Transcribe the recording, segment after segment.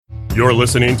You're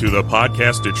listening to the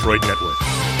Podcast Detroit Network.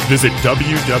 Visit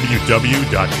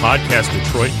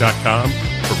www.podcastdetroit.com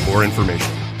for more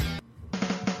information.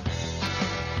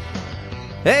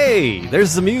 Hey,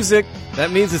 there's the music.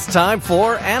 That means it's time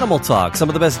for Animal Talk. Some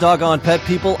of the best doggone pet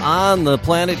people on the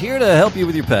planet here to help you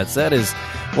with your pets. That is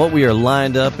what we are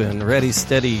lined up and ready,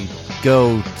 steady,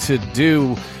 go to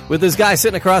do with this guy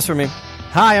sitting across from me.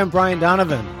 Hi, I'm Brian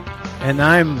Donovan, and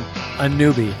I'm a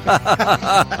newbie.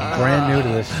 Brand new to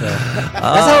this show. That's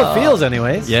how it feels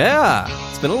anyways. Yeah,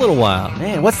 it's been a little while.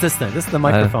 Man, what's this thing? This is the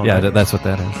microphone. Yeah, right? that's what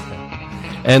that is.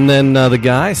 And then the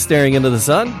guy staring into the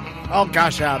sun. Oh,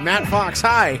 gosh, Matt Fox,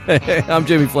 hi. Hey, I'm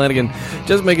Jamie Flanagan,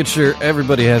 just making sure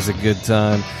everybody has a good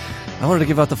time. I wanted to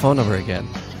give out the phone number again.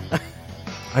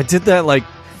 I did that like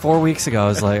 4 weeks ago. I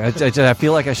was like, I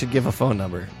feel like I should give a phone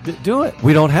number. Do it.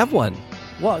 We don't have one.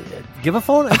 Well, give a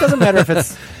phone. It doesn't matter if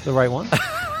it's the right one.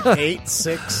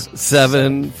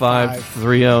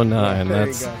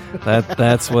 867-5309.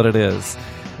 That's what it is.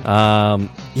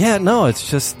 Yeah, no, it's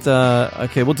just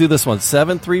okay. We'll do this one.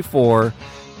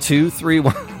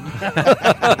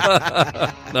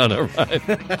 734-231. No, never mind.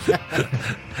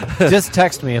 Just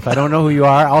text me if I don't know who you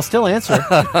are. I'll still answer.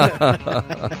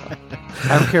 I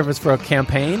don't care if it's for a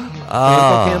campaign.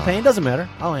 Campaign doesn't matter.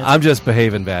 I'll answer. I'm just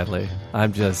behaving badly.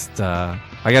 I'm just I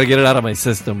got to get it out of my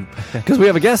system because we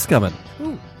have a guest coming.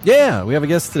 Ooh. Yeah, we have a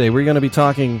guest today. We're going to be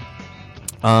talking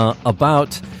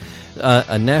about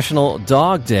a National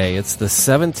Dog Day. It's the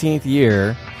 17th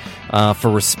year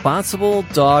for Responsible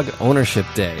Dog Ownership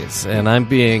Days. And I'm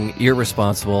being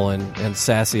irresponsible and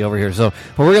sassy over here. So,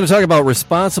 but we're going to talk about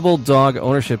Responsible Dog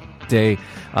Ownership Day.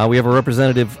 We have a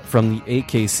representative from the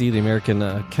AKC, the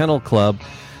American Kennel Club,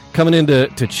 coming in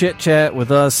to chit-chat with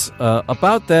us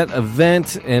about that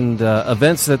event and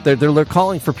events that they're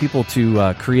calling for people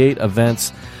to create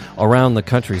events around the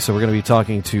country. So we're going to be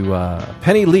talking to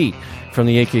Penny Lee from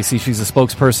the AKC. She's a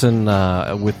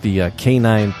spokesperson with the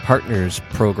Canine Partners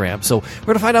program. So we're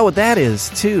going to find out what that is,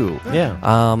 too.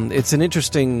 Yeah. It's an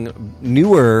interesting,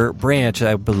 newer branch,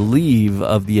 I believe,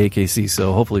 of the AKC.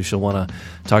 So hopefully she'll want to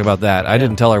talk about that. I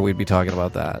didn't tell her we'd be talking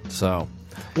about that. So,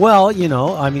 well, you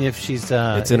know, I mean, if she's...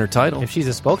 it's in her title. If she's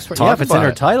a spokesperson. If it's in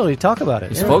her title, you talk about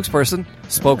it. Spokesperson.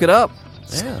 Spoke it up.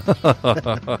 Yeah.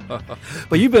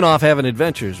 But you've been off having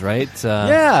adventures, right?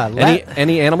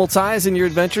 Any animal ties in your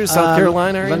adventures, South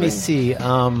Carolina? Or let me see.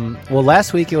 Well,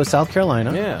 last week it was South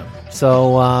Carolina. Yeah.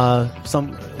 So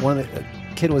one of the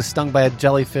kid was stung by a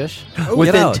jellyfish Get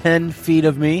within out. 10 feet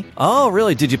of me. Oh,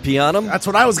 really? Did you pee on him? That's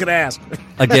what I was going to ask.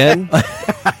 Again?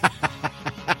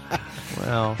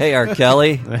 Well, Hey, R.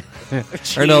 Kelly.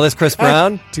 Or no, that's Chris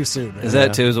Brown? Too soon. Right? Is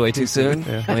that too? Is it way too soon?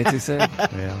 Yeah. Way too soon?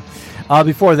 yeah.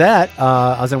 Before that,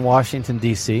 I was in Washington,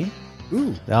 D.C.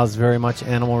 Ooh. That was very much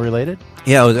animal related.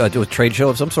 Yeah, it was a trade show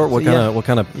of some sort. What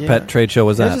kind of pet trade show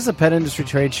was It that? was just a pet industry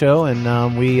trade show,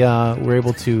 and we were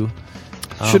able to...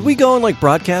 Should we go and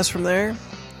broadcast from there?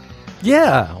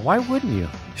 Yeah, why wouldn't you?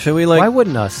 Should we Why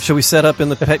wouldn't us? Should we set up in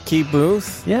the Pet Key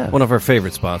booth? Yeah. One of our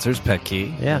favorite sponsors, Pet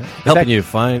Key. Yeah. Helping your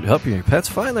pets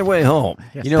find their way home.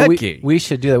 You know, Pet Key. we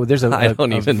should do that. There's I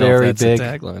don't even know if that's a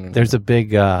tagline or not. There's a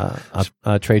big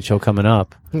trade show coming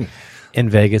up in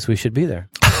Vegas. We should be there.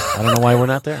 I don't know why we're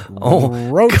not there.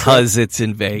 Oh, because it's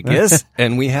in Vegas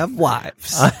and we have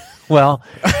wives. Well,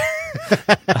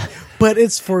 But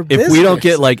it's for if business. we don't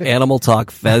get Animal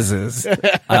Talk fezzes,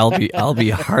 I'll be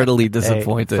heartily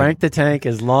disappointed. hey, Frank the Tank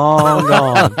is long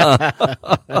gone.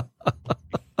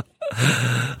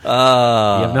 You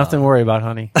have nothing to worry about,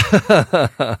 honey.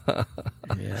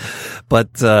 Yeah.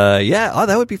 But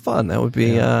that would be fun. That would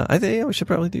be. I think we should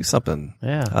probably do something.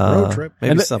 Yeah, road trip.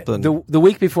 Maybe and something. The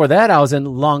week before that, I was in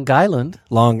Long Island.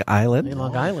 Long Island. In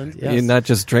Long Island, yes. You're not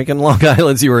just drinking Long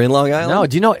Islands. You were in Long Island. No,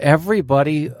 do you know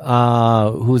everybody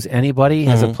who's anybody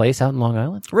has a place out in Long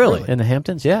Island? Really? In the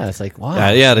Hamptons? Yeah, it's like wow.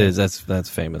 Yeah, it is. That's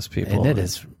famous people. And it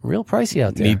is real pricey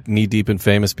out there. Knee deep in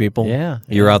famous people. Yeah.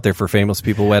 You're out there for famous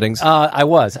people weddings. I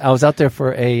was out there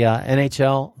for a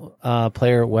NHL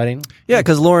player wedding. Yeah,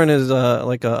 because Lauren is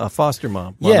like a foster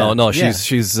mom. Well, Yeah, no, yeah.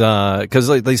 she's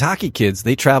because these hockey kids,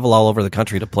 they travel all over the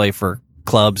country to play for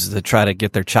clubs to try to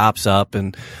get their chops up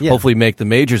and hopefully make the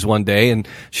majors one day. And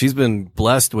she's been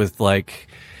blessed with a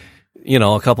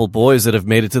couple boys that have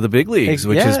made it to the big leagues,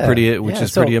 which is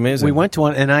pretty amazing. We went to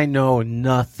one, and I know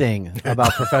nothing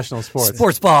about professional sports.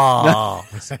 Sports ball.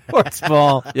 Sports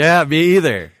ball. Yeah, me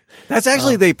either. That's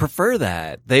actually, they prefer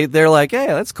that. They're like, hey,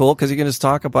 that's cool because you can just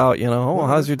talk about,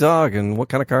 how's your dog and what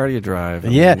kind of car do you drive?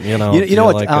 And, Yeah. You know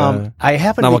what? I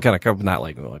happen not to what kind of car, not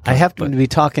like. I happened to be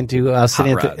talking to, I was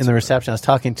sitting in the reception, I was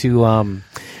talking to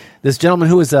this gentleman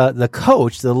who was the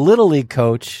coach, the Little League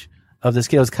coach of this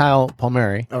kid. It was Kyle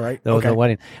Palmieri. All right. That was the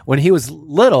wedding. When he was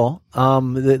little,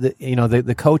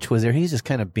 the coach was there. He's just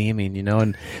kind of beaming,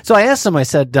 and so I asked him. I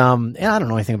said, I don't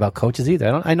know anything about coaches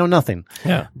either. I know nothing.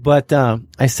 Yeah. But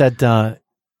I said,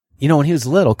 when he was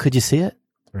little, could you see it?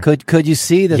 Could you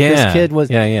see that this kid was?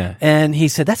 Yeah. And he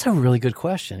said, that's a really good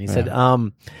question. He said,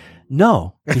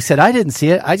 no. He said, I didn't see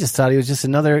it. I just thought he was just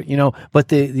another, But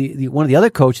the one of the other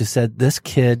coaches said, this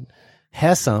kid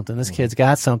has something. This kid's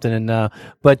got something. And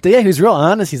he was real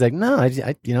honest. He's like, no, I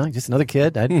just another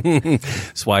kid.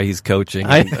 That's why he's coaching.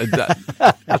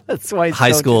 That's why he's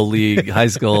high school league, high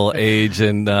school age,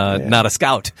 and not a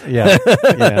scout. Yeah,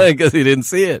 because he didn't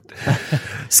see it.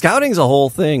 Scouting's a whole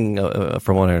thing,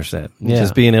 from what I understand. Yeah.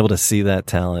 Just being able to see that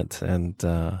talent and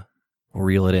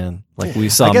reel it in. Like we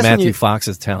saw Matthew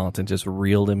Fox's talent and just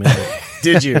reeled him in.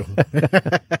 Did you?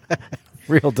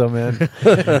 Reeled him in.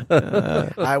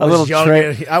 I was young.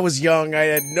 I was young. I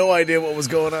had no idea what was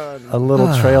going on. A little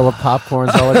trail of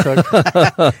popcorn's all it took.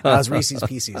 That was Reese's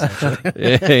Pieces,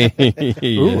 actually.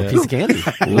 Ooh, a piece of candy.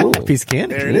 Ooh, a piece of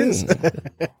candy. There it is.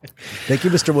 Thank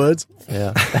you, Mr. Woods.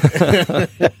 Yeah.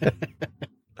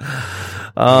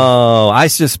 Oh, I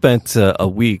just spent a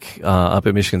week up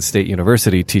at Michigan State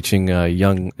University teaching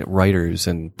young writers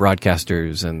and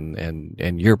broadcasters and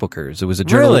yearbookers. It was a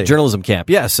journalism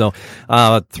camp. Yeah, so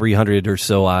 300 or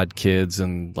so odd kids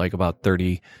and like about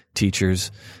 30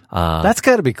 teachers. That's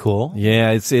got to be cool.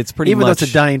 Yeah, it's pretty Even much. though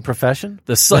it's a dying profession?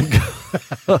 The sun.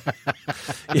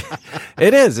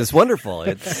 It is. It's wonderful.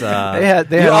 It's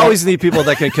you always need people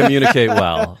that can communicate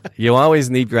well. You always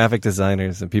need graphic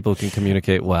designers and people who can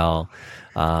communicate well.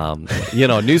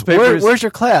 Newspapers. Where's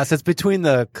your class? It's between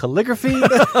the calligraphy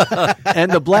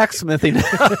and the blacksmithing.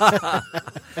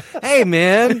 Hey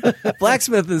man,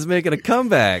 blacksmith is making a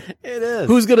comeback. It is.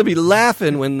 Who's going to be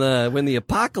laughing when the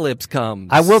apocalypse comes?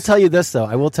 I will tell you this though.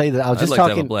 I will tell you that I was just I'd like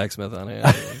talking. to have a blacksmith on it.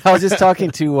 I was just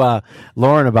talking to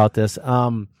Lauren about this.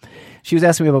 She was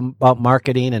asking me about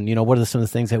marketing and what are some of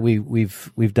the things that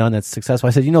we've done that's successful.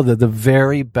 I said, the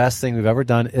very best thing we've ever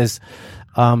done is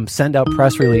send out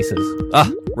press releases.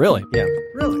 Ah, really? Yeah.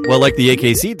 Really? Well, like the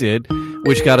AKC did,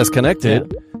 which got us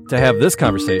connected to have this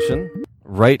conversation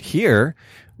right here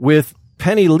with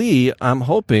Penny Lee. I'm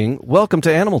hoping. Welcome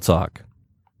to Animal Talk.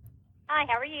 Hi,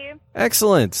 how are you?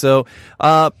 Excellent. So,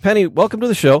 Penny, welcome to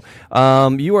the show.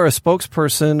 You are a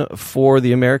spokesperson for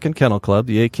the American Kennel Club,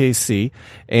 the AKC,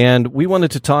 and we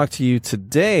wanted to talk to you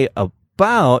today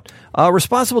about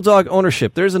responsible dog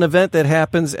ownership. There's an event that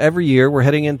happens every year. We're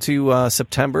heading into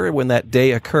September when that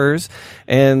day occurs,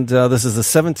 and this is the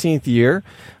 17th year.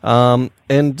 And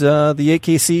the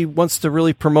AKC wants to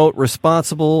really promote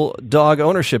responsible dog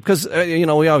ownership because, we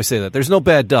always say that. There's no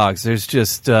bad dogs. There's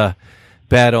just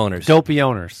bad owners. Dopey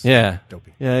owners. Yeah.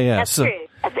 Dopey. Yeah. That's true.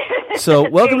 So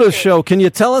welcome to the Very show. Can you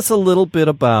tell us a little bit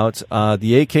about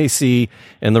the AKC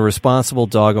and the Responsible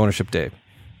Dog Ownership Day?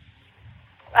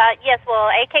 Yes, well,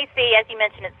 AKC, as you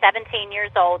mentioned, it's 17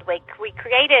 years old. We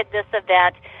created this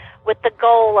event with the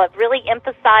goal of really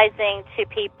emphasizing to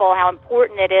people how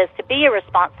important it is to be a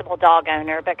responsible dog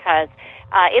owner because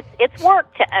it's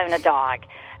work to own a dog.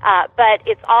 But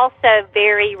it's also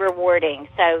very rewarding.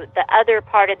 So the other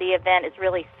part of the event is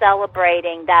really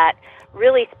celebrating that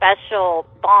really special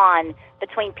bond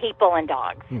between people and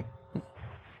dogs.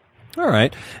 All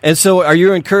right. And so are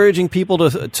you encouraging people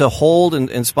to hold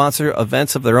and sponsor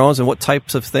events of their own? And what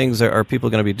types of things are people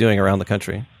going to be doing around the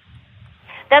country?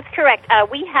 That's correct.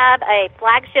 We have a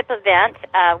flagship event,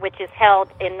 which is held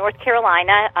in North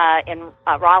Carolina, in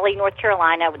Raleigh, North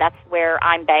Carolina. That's where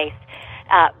I'm based.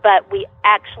 But we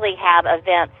actually have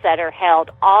events that are held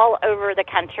all over the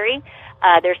country.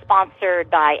 They're sponsored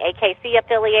by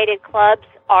AKC-affiliated clubs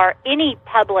or any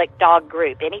public dog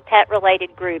group. Any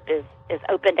pet-related group is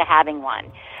open to having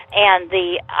one. And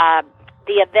the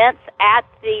events at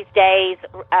these days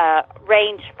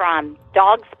range from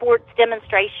dog sports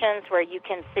demonstrations where you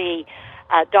can see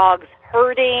dogs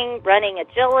herding, running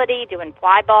agility, doing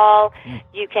fly ball.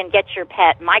 You can get your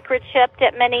pet microchipped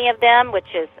at many of them,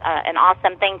 which is an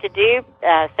awesome thing to do.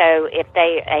 So if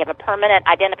they have a permanent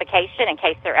identification in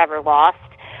case they're ever lost.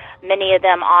 Many of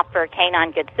them offer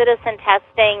canine good citizen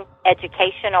testing,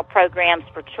 educational programs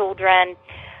for children,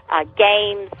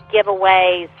 games,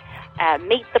 giveaways,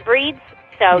 meet the breeds.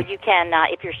 So you can,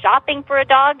 if you're shopping for a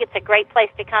dog, it's a great place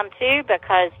to come to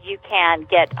because you can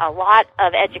get a lot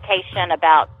of education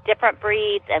about different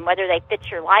breeds and whether they fit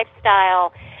your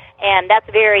lifestyle. And that's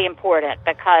very important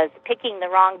because picking the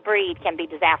wrong breed can be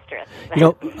disastrous.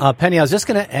 Penny, I was just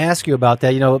going to ask you about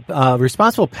that.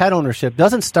 Responsible pet ownership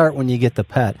doesn't start when you get the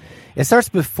pet. It starts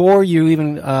before you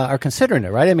even are considering it,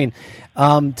 right? I mean,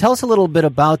 tell us a little bit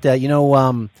about that.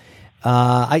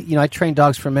 I trained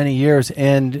dogs for many years,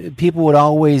 and people would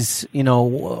always,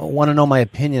 want to know my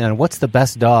opinion on what's the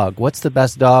best dog, what's the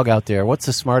best dog out there, what's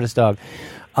the smartest dog.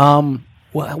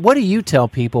 What do you tell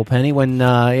people, Penny,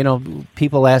 when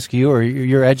people ask you, or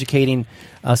you're educating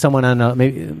someone on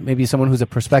maybe someone who's a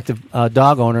prospective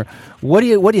dog owner? What do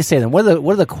you say to them? What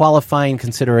are the qualifying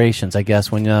considerations, I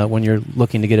guess, when you're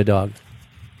looking to get a dog?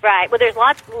 Right. Well, there's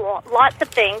lots of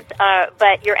things,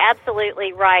 but you're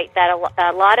absolutely right that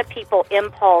a lot of people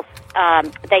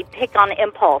they pick on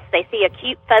impulse. They see a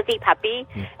cute, fuzzy puppy,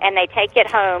 and they take it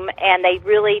home, and they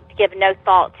really give no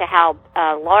thought to how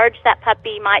large that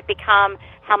puppy might become,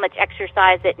 how much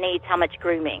exercise it needs, how much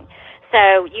grooming.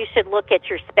 So you should look at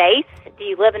your space. Do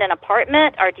you live in an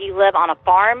apartment, or do you live on a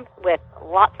farm with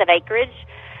lots of acreage?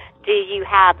 Do you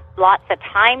have lots of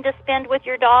time to spend with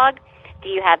your dog? Do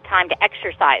you have time to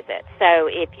exercise it? So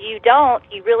if you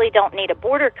really don't need a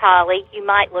border collie. You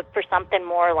might look for something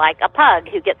more like a pug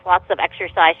who gets lots of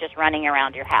exercise just running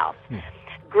around your house.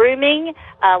 Grooming,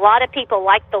 a lot of people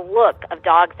like the look of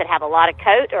dogs that have a lot of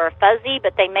coat or are fuzzy,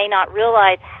 but they may not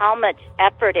realize how much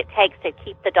effort it takes to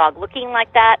keep the dog looking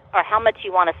like that, or how much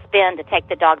you want to spend to take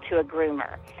the dog to a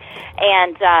groomer.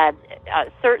 And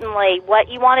certainly what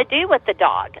you want to do with the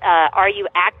dog. Are you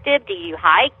active? Do you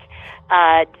hike?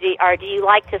 Do you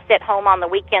like to sit home on the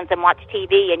weekends and watch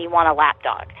TV and you want a lap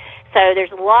dog? So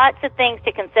there's lots of things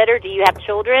to consider. Do you have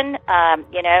children?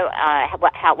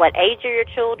 What age are your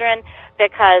children?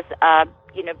 Because,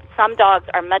 some dogs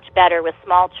are much better with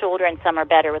small children, some are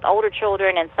better with older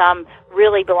children, and some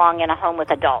really belong in a home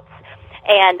with adults.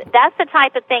 And that's the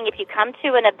type of thing, if you come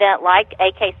to an event like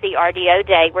AKC RDO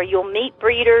Day, where you'll meet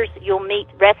breeders, you'll meet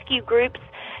rescue groups,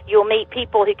 you'll meet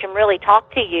people who can really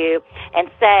talk to you and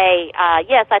say,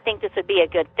 yes, I think this would be a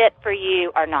good fit for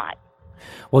you, or not.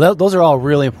 Well, those are all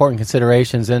really important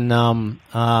considerations, and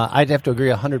I'd have to agree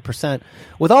 100%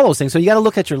 with all those things. So you got to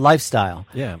look at your lifestyle,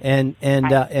 and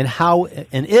how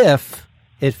and if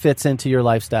it fits into your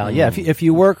lifestyle. Mm-hmm. Yeah, if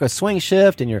you work a swing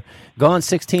shift and you're gone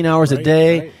 16 hours a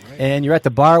day, and you're at the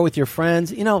bar with your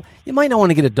friends, you might not want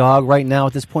to get a dog right now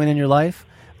at this point in your life.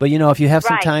 But, if you have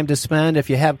some time to spend, if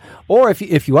you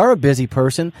are a busy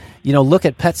person, look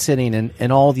at pet sitting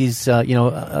and all these,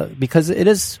 because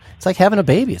it's like having a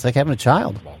baby. It's like having a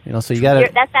child, so you got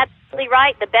to. That's absolutely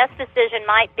right. The best decision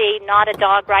might be not a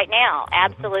dog right now.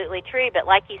 Absolutely true. But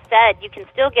like you said, you can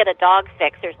still get a dog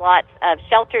fix. There's lots of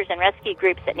shelters and rescue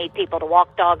groups that need people to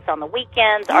walk dogs on the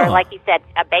weekends, or like you said,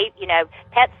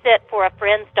 pet sit for a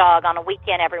friend's dog on a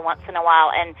weekend every once in a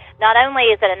while. And not only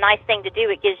is it a nice thing to do,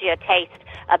 it gives you a taste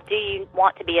of, do you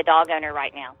want to be a dog owner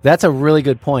right now? That's a really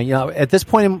good point. At this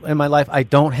point in my life, I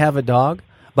don't have a dog,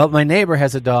 but my neighbor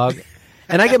has a dog,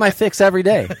 and I get my fix every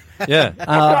day. Yeah, that's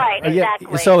right.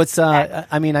 Exactly. So it's,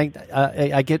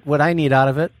 I get what I need out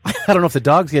of it. I don't know if the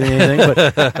dog's getting anything,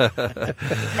 but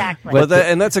exactly. But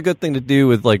and that's a good thing to do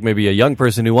with like maybe a young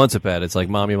person who wants a pet. It's like,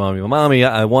 mommy,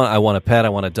 I want a pet, I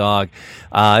want a dog.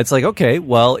 It's like, okay,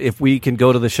 well, if we can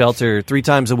go to the shelter 3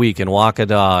 times a week and walk a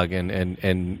dog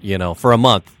and for a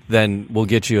month, then we'll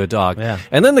get you a dog. Yeah.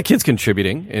 And then the kid's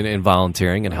contributing and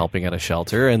volunteering and helping at a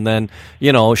shelter, and then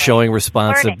showing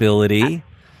responsibility.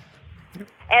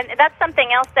 And that's something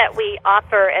else that we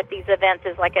offer at these events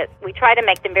is we try to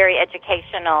make them very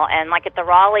educational. And like at the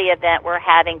Raleigh event, we're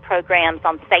having programs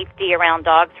on safety around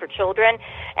dogs for children.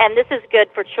 And this is good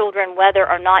for children whether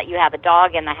or not you have a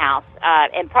dog in the house.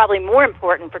 And probably more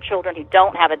important for children who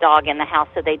don't have a dog in the house,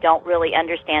 so they don't really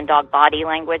understand dog body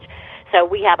language. So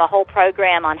we have a whole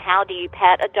program on how do you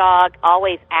pet a dog.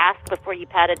 Always ask before you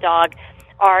pet a dog.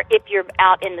 Or if you're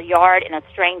out in the yard and a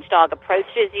strange dog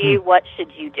approaches you, what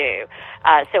should you do?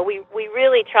 So we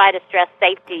really try to stress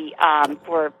safety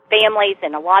for families,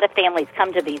 and a lot of families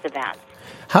come to these events.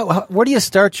 Where do you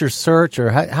start your search, or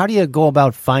how do you go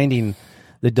about finding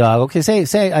the dog? Okay,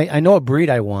 say I know a breed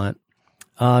I want.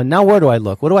 Now where do I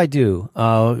look? What do I do?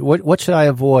 What should I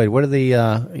avoid? What are the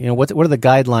what are the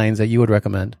guidelines that you would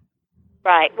recommend?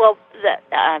 Right. Well,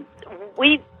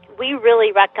 we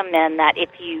really recommend that if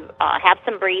you have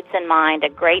some breeds in mind, a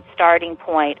great starting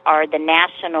point are the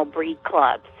national breed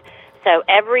clubs. So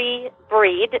every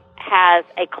breed has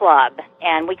a club,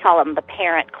 and we call them the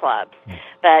parent clubs.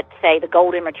 But say the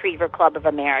Golden Retriever Club of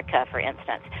America, for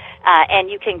instance. And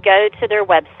you can go to their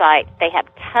website. They have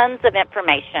tons of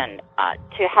information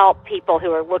to help people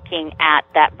who are looking at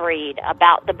that breed,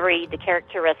 about the breed, the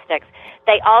characteristics.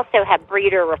 They also have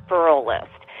breeder referral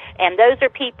lists. And those are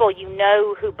people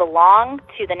who belong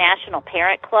to the National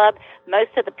Parent Club.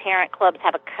 Most of the parent clubs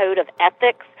have a code of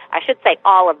ethics. I should say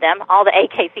all of them. All the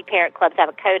AKC parent clubs have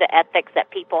a code of ethics that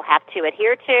people have to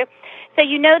adhere to. So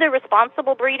they're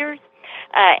responsible breeders.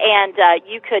 And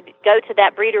you could go to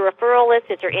that breeder referral list.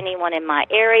 Is there anyone in my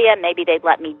area? Maybe they'd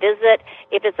let me visit.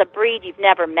 If it's a breed you've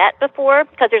never met before,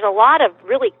 because there's a lot of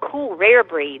really cool rare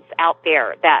breeds out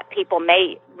there that people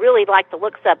may really like the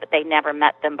looks of, but they've never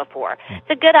met them before. It's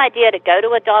a good idea to go to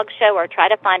a dog show or try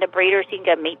to find a breeder so you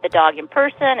can go meet the dog in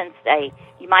person and say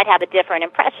you might have a different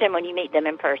impression when you meet them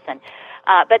in person.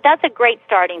 But that's a great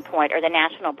starting point, or the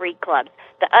National Breed Clubs.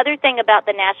 The other thing about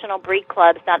the National Breed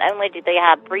Clubs, not only do they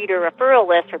have breeder referral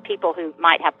lists for people who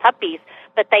might have puppies,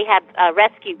 but they have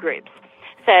rescue groups.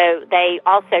 So they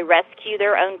also rescue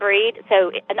their own breed.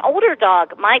 So an older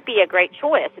dog might be a great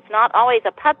choice. It's not always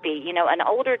a puppy. You know, an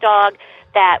older dog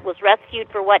that was rescued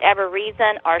for whatever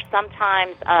reason, or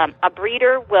sometimes a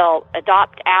breeder will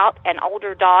adopt out an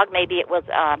older dog. Maybe it was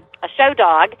a show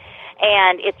dog,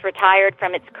 and it's retired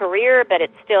from its career, but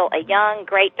it's still a young,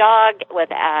 great dog,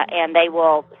 and they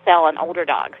will sell an older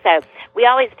dog. So we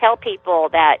always tell people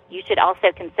that you should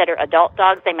also consider adult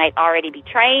dogs. They might already be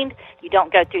trained. You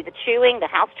don't go through the chewing, the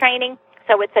house training.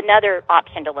 So it's another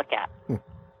option to look at.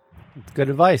 Good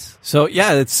advice. So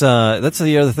yeah, that's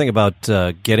the other thing about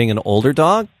getting an older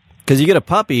dog. Because you get a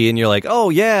puppy and you're like,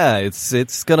 oh yeah,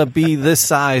 it's gonna be this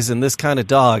size and this kind of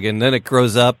dog, and then it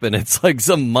grows up and it's like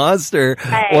some monster,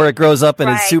 right. Or it grows up and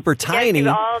right. it's super tiny. You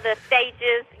go through all the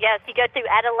stages. Yes, you go through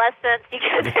adolescence. You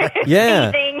go through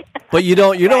yeah, teething. But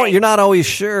Right. you're not always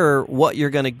sure what you're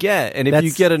gonna get. And if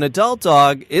you get an adult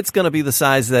dog, it's gonna be the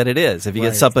size that it is. If you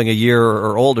get something a year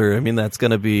or older, I mean that's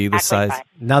gonna be the size. Right.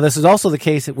 Now this is also the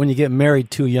case when you get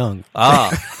married too young.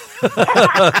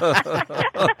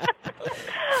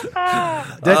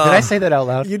 Did I say that out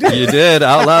loud? You did. You did.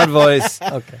 Out loud voice.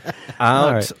 Okay.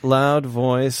 Out loud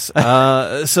voice.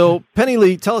 So, Penny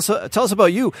Lee, tell us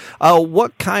about you.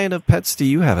 What kind of pets do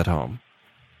you have at home?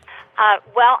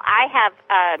 Well, I have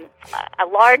a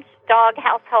large dog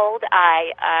household.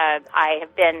 I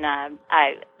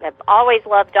have always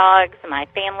loved dogs. My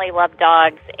family loved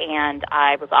dogs, and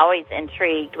I was always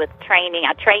intrigued with training.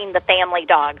 I trained the family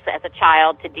dogs as a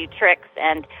child to do tricks,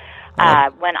 and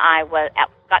when I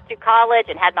got through college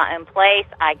and had my own place,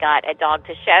 I got a dog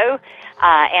to show,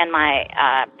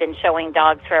 and been showing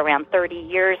dogs for around 30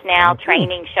 years now,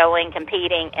 training, showing,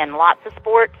 competing in lots of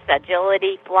sports,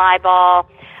 agility, fly ball.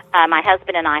 My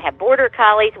husband and I have border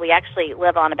collies. We actually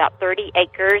live on about 30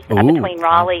 acres between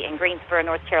Raleigh and Greensboro,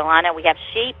 North Carolina. We have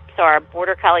sheep, so our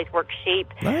border collies work sheep.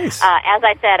 Nice. As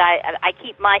I said, I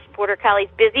keep my border collies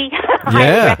busy.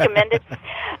 Highly recommended.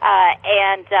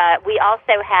 And we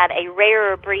also have a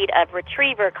rarer breed of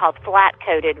retriever called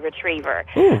flat-coated retriever.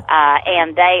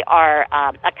 And they are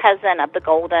a cousin of the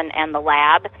golden and the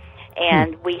lab.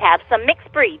 And we have some mixed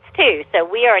breeds, too. So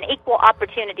we are an equal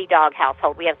opportunity dog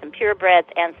household. We have some purebreds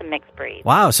and some mixed breeds.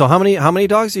 Wow. So how many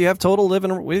dogs do you have total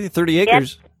living with you? 30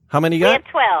 acres? Yes. How many you We got?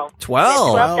 have 12.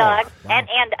 12? We have 12 dogs Wow.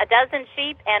 and a dozen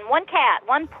sheep and one cat,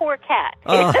 one poor cat.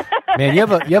 Man, you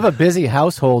have a busy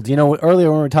household. You know, earlier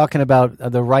when we were talking about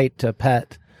the right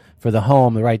pet for the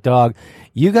home, the right dog,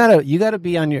 you gotta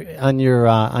be on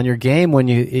your game when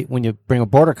you bring a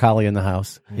border collie in the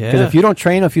house. Yeah. Because if you don't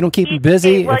train, if you don't keep them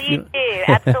busy, Well, you do,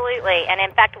 absolutely. And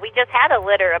in fact, we just had a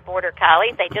litter of border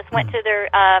collies. They just went to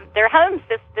their homes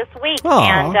this week, Oh,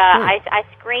 and good. I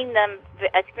screened them.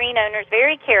 I screen owners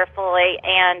very carefully,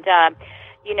 and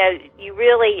you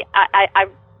really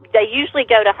they usually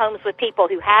go to homes with people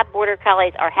who have border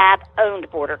collies or have owned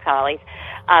border collies,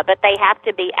 but they have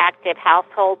to be active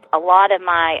households. A lot of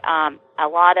my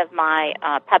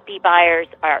puppy buyers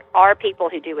are people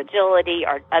who do agility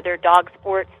or other dog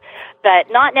sports, but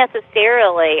not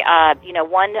necessarily.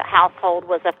 One household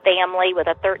was a family with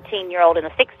a 13-year-old and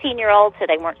a 16-year-old, so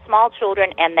they weren't small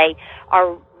children, and they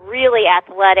are really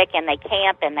athletic, and they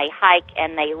camp and they hike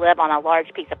and they live on a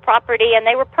large piece of property, and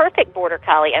they were perfect border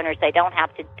collie owners. They don't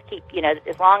have to keep,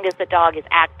 as long as the dog is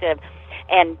active,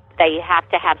 and they have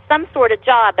to have some sort of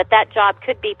job, but that job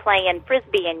could be playing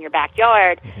Frisbee in your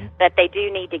backyard, but they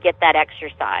do need to get that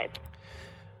exercise.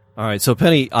 All right. So,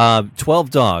 Penny, 12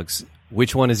 dogs.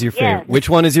 Which one is your favorite? Yes. Which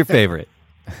one is your favorite?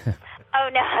 Oh,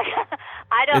 no.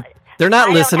 I don't. They're not I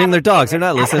don't listening. have They're a dogs. They're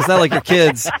favorite. not listening. It's not like your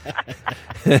kids.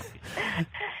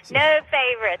 No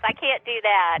favorites. I can't do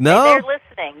that. No? They're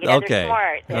listening. Okay. They're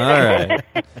smart. All right.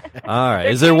 All right.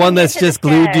 They're Is there one tuning that's into the just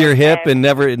glued to your show, hip so- and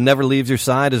never leaves your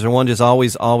side? Is there one just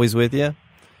always with you?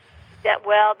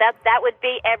 That would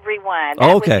be everyone.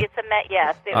 Oh, okay.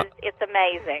 It's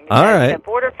amazing. All right. The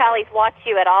border collies watch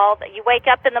you at all. You wake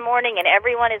up in the morning, and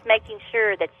everyone is making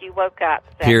sure that you woke up.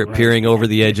 So. Peering over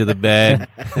the edge of the bed.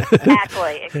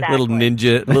 Exactly. Little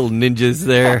ninjas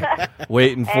there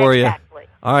waiting for you. Exactly.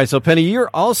 All right, so Penny, you're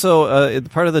also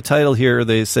part of the title here.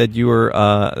 They said you were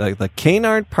the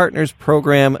Canine Partners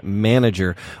Program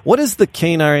Manager. What is the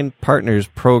Canine Partners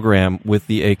Program with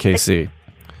the AKC?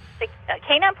 The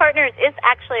Canine Partners is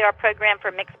actually our program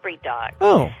for mixed breed dogs.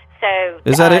 Oh, so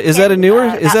is that a newer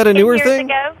thing?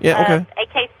 Ago, yeah, okay.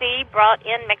 AKC brought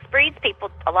in mixed breeds.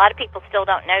 A lot of people still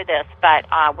don't know this, but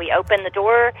we opened the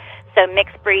door so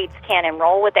mixed breeds can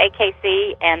enroll with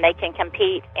AKC and they can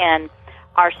compete in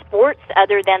our sports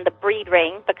other than the breed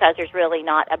ring, because there's really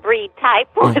not a breed type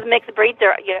with mixed breeds.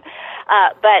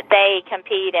 But they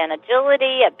compete in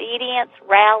agility, obedience,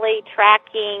 rally,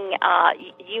 tracking,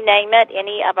 you name it,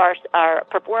 any of our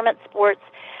performance sports,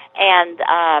 and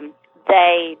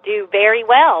they do very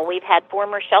well. We've had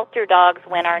former shelter dogs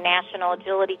win our national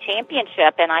agility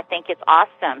championship, and I think it's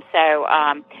awesome. So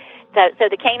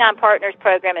the Canine Partners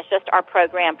program is just our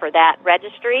program for that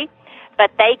registry. But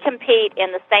they compete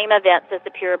in the same events as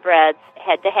the purebreds,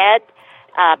 head-to-head,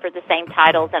 for the same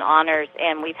titles and honors,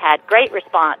 and we've had great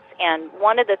response. And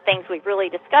one of the things we've really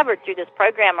discovered through this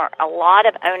program are a lot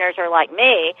of owners are like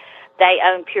me. They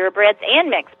own purebreds and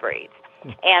mixed breeds.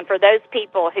 And for those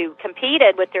people who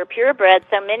competed with their purebreds,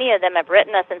 so many of them have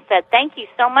written us and said, thank you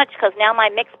so much, because now my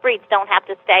mixed breeds don't have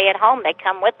to stay at home. They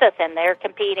come with us, and they're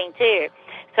competing too.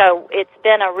 So it's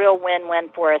been a real win-win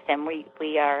for us, and we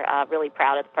are really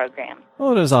proud of the program.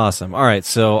 Oh, it is awesome. All right,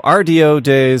 so RDO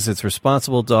Days, it's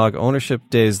Responsible Dog Ownership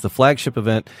Days, the flagship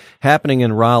event happening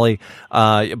in Raleigh.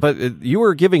 But you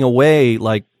were giving away,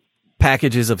 like,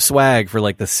 packages of swag for,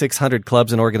 like, the 600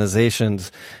 clubs and organizations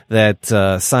that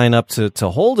sign up to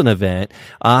hold an event.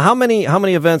 How many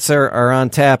events are on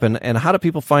tap, and how do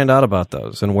people find out about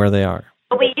those and where they are?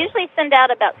 We usually send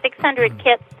out about 600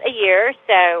 kits a year,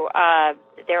 so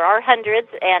there are hundreds,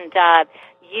 and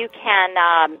you can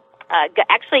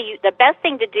the best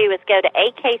thing to do is go to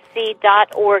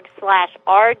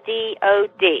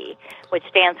akc.org/RDOD, which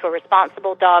stands for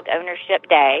Responsible Dog Ownership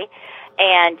Day.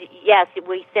 And yes,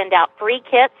 we send out free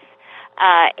kits,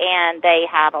 and they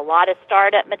have a lot of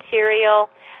startup material.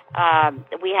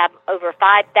 We have over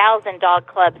 5,000 dog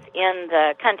clubs in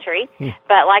the country,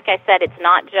 but like I said, it's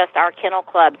not just our kennel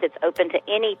clubs. It's open to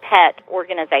any pet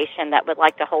organization that would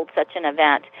like to hold such an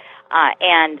event.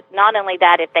 And not only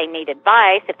that, if they need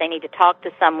advice, if they need to talk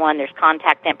to someone, there's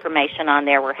contact information on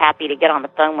there. We're happy to get on the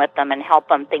phone with them and help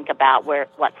them think about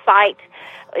what site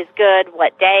is good,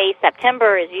 what day.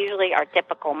 September is usually our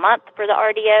typical month for the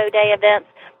RDO Day events,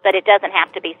 but it doesn't have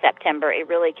to be September. It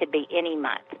really could be any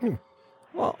month.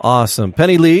 Well, awesome.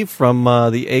 Penny Lee from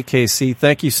the AKC,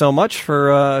 thank you so much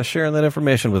for sharing that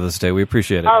information with us today. We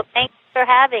appreciate it. Oh, thanks for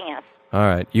having us. All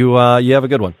right. You have a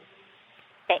good one.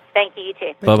 Thank you, you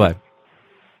too. Bye-bye.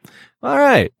 All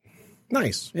right.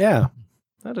 Nice. Yeah.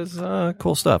 That is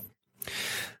cool stuff.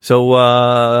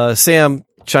 So Sam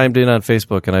chimed in on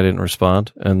Facebook, and I didn't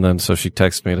respond. And then so she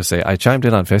texted me to say, I chimed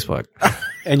in on Facebook.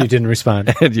 And you didn't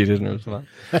respond. And you didn't respond.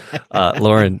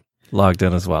 Lauren logged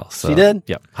in as well. So, she did?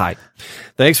 Yep. Hi.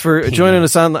 Thanks for joining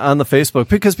us on the Facebook,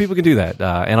 because people can do that.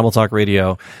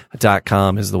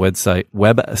 AnimalTalkRadio.com is the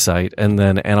website, and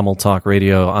then Animal Talk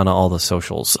Radio on all the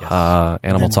socials. Yes.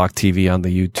 Animal Talk TV on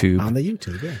the YouTube. On the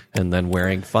YouTube, yeah. And then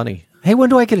Wearing Funny. Hey, when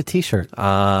do I get a T-shirt?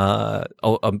 A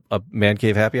Man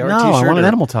Cave Happy Hour T-shirt? No, I want an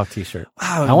Animal Talk T-shirt.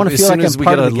 Wow, I want to feel like I'm we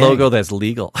part get a of the logo gang. that's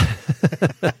legal.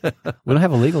 We don't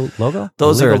have a legal logo?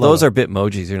 Those are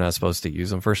Bitmojis. You're not supposed to use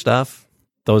them for stuff.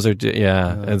 Those are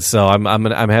and so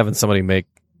I'm having somebody make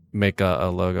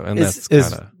a logo, and that's kind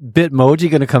of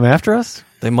Bitmoji going to come after us?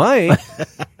 They might.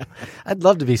 I'd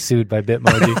love to be sued by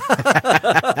Bitmoji.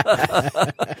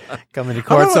 Coming to I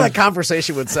court. wonder what that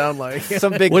conversation would sound like.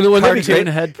 Some big Wouldn't that be cartoon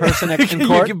great? head person in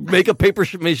court. You can make a paper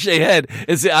mache head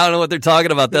and say, I don't know what they're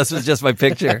talking about. This was just my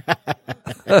picture.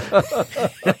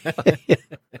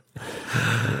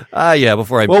 Yeah.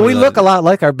 Before I well, we look a lot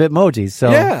like our Bitmojis,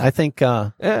 so yeah. I think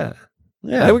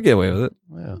yeah, I would get away with it.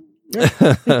 Yeah.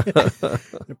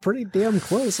 They're pretty damn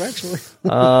close, actually.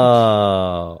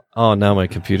 Oh, now my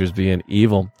computer's being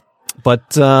evil.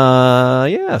 But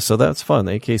yeah, so that's fun.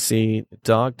 AKC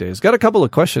Dog Days. Got a couple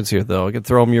of questions here, though. I can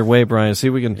throw them your way, Brian. See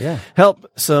if we can help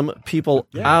some people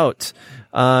out.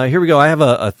 Here we go. I have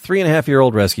a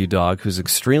 3.5-year-old rescue dog who's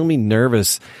extremely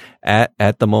nervous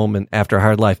at the moment after a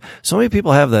hard life. So many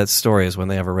people have that story is when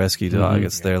they have a rescue dog.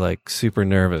 They're like super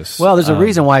nervous. Well, there's a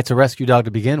reason why it's a rescue dog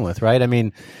to begin with, right? I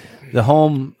mean, the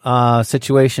home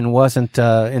situation wasn't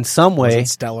in some way wasn't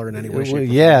stellar in any way, shape, or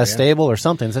form, stable or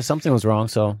something. Something was wrong.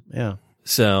 So yeah.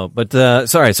 So, but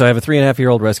sorry. So I have a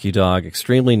 3.5-year-old rescue dog,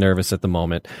 extremely nervous at the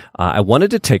moment. I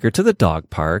wanted to take her to the dog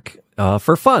park,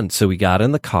 for fun. So we got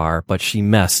in the car, but she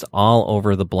messed all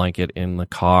over the blanket in the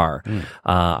car.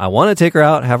 I want to take her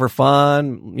out, have her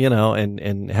fun,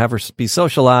 and have her be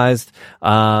socialized.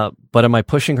 But am I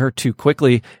pushing her too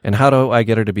quickly? And how do I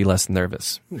get her to be less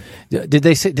nervous? Did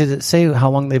it say how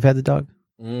long they've had the dog?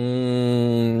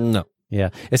 No.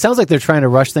 Yeah, it sounds like they're trying to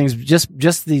rush things.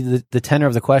 Just the tenor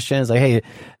of the question is like, hey,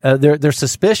 they're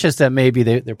suspicious that maybe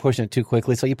they're pushing it too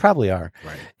quickly. So you probably are.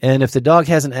 Right. And if the dog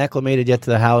hasn't acclimated yet to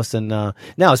the house, and now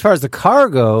as far as the car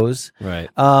goes, right.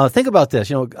 Think about this.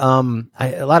 A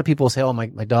lot of people say, oh, my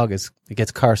dog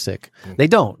gets car sick. They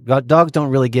don't. Dogs don't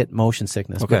really get motion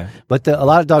sickness. Okay. But a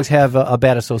lot of dogs have a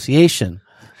bad association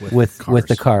with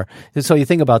the car. So you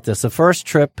think about this. The first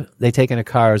trip they take in a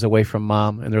car is away from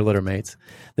mom and their litter mates.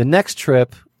 The next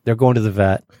trip, they're going to the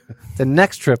vet. The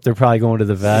next trip, they're probably going to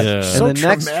the vet. Yeah. And So the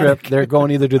next traumatic. trip, they're going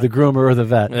either to the groomer or the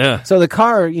vet. Yeah. So the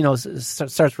car,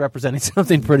 starts representing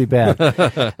something pretty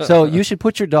bad. So you should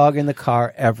put your dog in the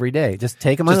car every day. Just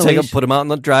take him on Just the take him, leash. put him out in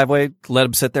the driveway, let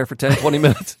him sit there for 10, 20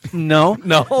 minutes. No,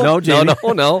 Jamie.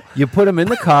 No. You put him in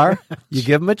the car, you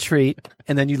give him a treat,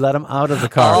 and then you let him out of the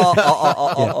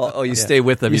car. You stay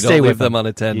with them. You You, stay don't with leave them them.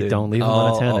 unattended. You don't leave them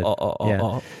unattended. Yeah.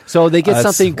 Yeah. So they get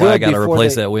something good I got to before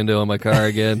replace they, that window in my car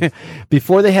again.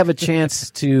 before they have a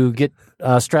chance to get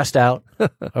stressed out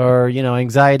or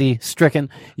anxiety stricken.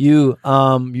 You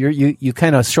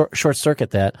kind of short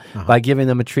circuit that by giving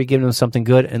them a treat, giving them something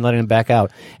good, and letting them back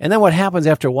out. And then what happens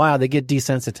after a while? They get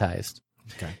desensitized.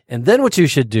 Okay. And then what you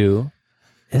should do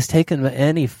is take them to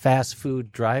any fast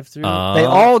food drive-through. They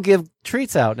all give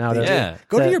treats out now. Yeah.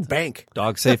 Go to your bank.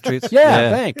 Dog safe treats.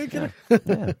 Bank.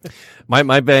 Yeah.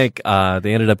 My bank,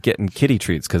 they ended up getting kitty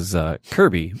treats because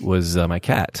Kirby was my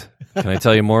cat. Can I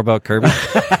tell you more about Kirby?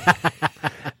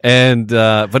 And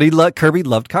but Kirby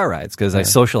loved car rides because I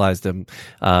socialized him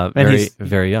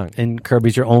very young. And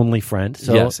Kirby's your only friend.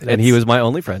 So yes, and he was my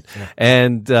only friend. Yeah.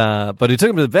 And but he took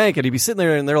him to the bank, and he'd be sitting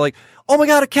there, and they're like, "Oh my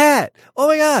god, a cat! Oh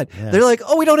my god!" Yeah. They're like,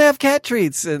 "Oh, we don't have cat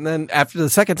treats." And then after the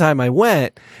second time I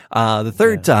went, the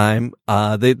third time,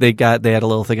 they had a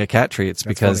little thing of cat treats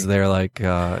because they're like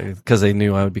because they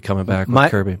knew I would be coming back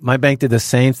with Kirby. My bank did the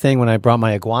same thing when I brought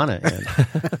my iguana in,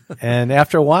 and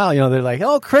after a while, they're like,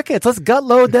 "Oh, crickets, let's gut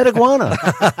load that iguana."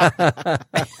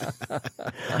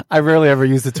 I rarely ever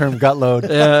use the term gut load.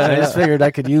 I just figured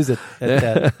I could use it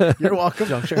at that. You're welcome.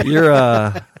 Juncture.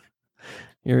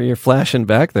 You're flashing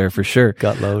back there for sure.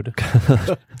 Gut load.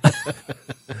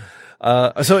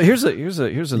 So here's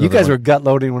another. You guys were gut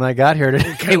loading when I got here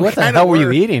today. Hey, what the hell were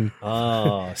you eating?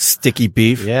 Oh, sticky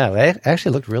beef. Yeah, it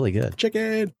actually looked really good.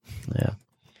 Chicken. Yeah.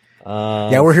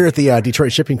 We're here at the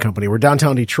Detroit Shipping Company. We're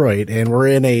downtown Detroit, and we're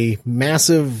in a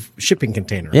massive shipping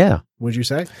container. Yeah. Would you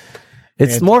say?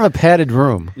 It's more of a padded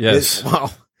room. Yes.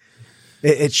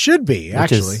 It should be,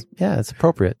 actually. It's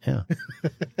appropriate. Yeah.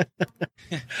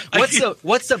 What's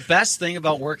the best thing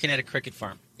about working at a cricket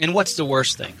farm? And what's the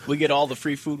worst thing? We get all the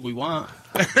free food we want.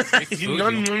 What's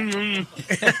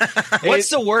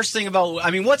the worst thing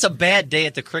about, what's a bad day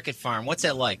at the cricket farm? What's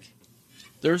that like?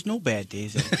 There's no bad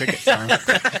days at a cricket farm.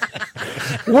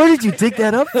 Where did you dig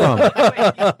that up from?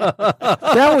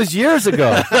 That was years ago.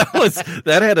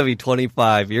 That had to be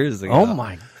 25 years ago. Oh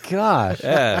my gosh.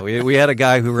 Yeah, we had a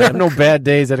guy who There are ran. no bad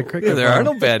days at a cricket There farm. are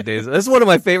no bad days. That's one of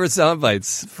my favorite sound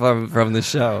bites from the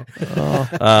show.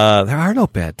 There are no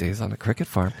bad days on a cricket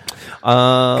farm.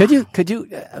 Could you?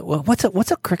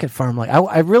 What's a cricket farm like?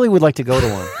 I really would like to go to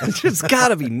one. It's got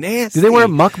to be nasty. Do they wear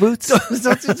muck boots?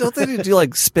 don't they do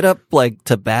like spit up like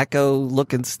tobacco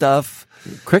looking stuff?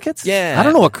 Crickets? Yeah. I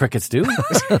don't know what crickets do.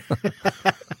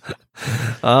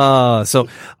 But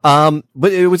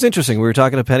it was interesting. We were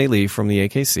talking to Penny Lee from the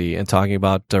AKC and talking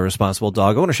about Responsible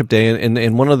Dog Ownership Day.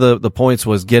 And one of the points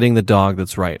was getting the dog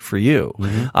that's right for you,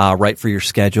 right for your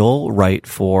schedule, right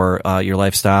for your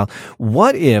lifestyle.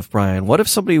 What if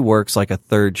somebody works like a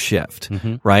third shift,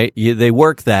 right? They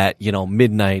work that,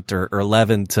 midnight or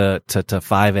 11 to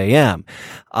 5 a.m.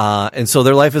 And so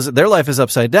their life is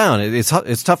upside down.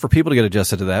 It's tough for people to get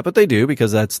adjusted to that, but they do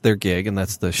because that's their gig and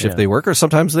that's the shift they work, or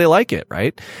sometimes they like it,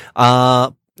 right?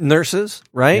 Nurses,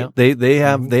 right?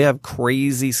 Yeah. They have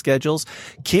crazy schedules.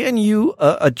 Can you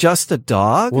adjust a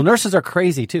dog? Well, nurses are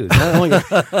crazy too. Not only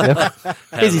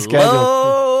crazy schedule.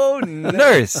 Hello,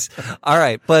 nurse. All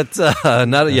right, but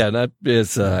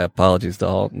apologies to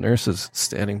all nurses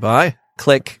standing by.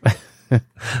 Click.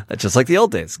 Just like the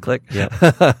old days. Click. Yeah.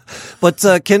 But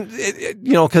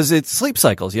because it's sleep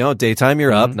cycles. Daytime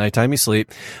you're up, nighttime you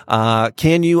sleep.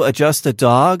 Can you adjust a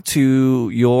dog to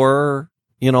your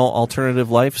alternative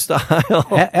lifestyle?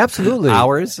 Absolutely.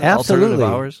 Hours? Absolutely.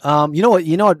 Alternative hours?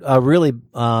 You know what really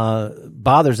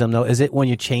bothers them though is it when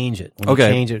you change it. When Okay.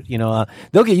 you change it,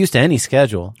 they'll get used to any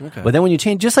schedule. Okay. But then when you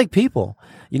change, just like people,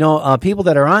 people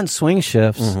that are on swing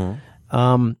shifts,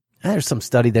 there's some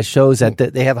study that shows that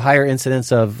they have higher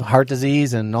incidence of heart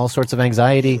disease and all sorts of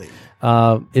anxiety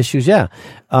issues. Yeah,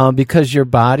 because your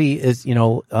body is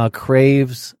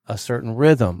craves a certain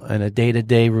rhythm and a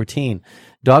day-to-day routine.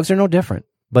 Dogs are no different.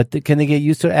 But can they get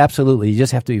used to it? Absolutely. You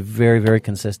just have to be very, very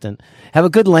consistent. Have a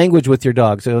good language with your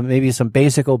dog. So maybe some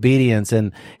basic obedience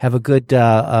and have a good,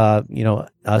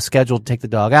 schedule to take the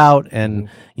dog out and,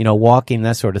 walking,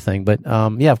 that sort of thing. But,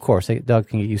 of course, a dog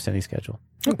can get used to any schedule.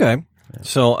 Okay.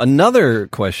 So another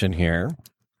question here.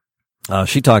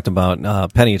 Penny talked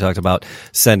about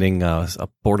sending a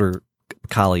border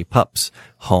collie pups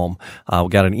home. We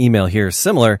got an email here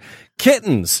similar.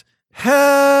 Kittens,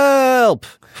 help!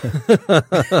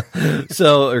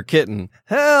 Or kitten,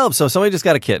 help! So somebody just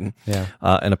got a kitten,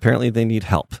 and apparently they need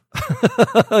help.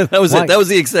 That was it. That was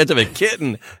the extent of it.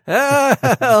 Kitten,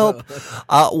 help!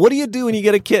 What do you do when you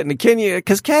get a kitten?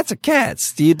 Because cats are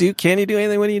cats. Can you do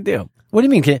anything? What do you do? What do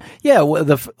you mean?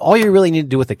 All you really need to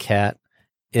do with a cat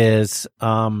is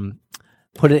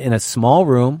put it in a small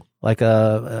room, like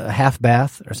a half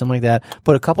bath or something like that.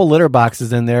 Put a couple litter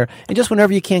boxes in there, and just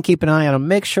whenever you can't keep an eye on him,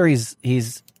 make sure he's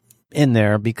in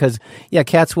there because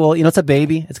cats will, it's a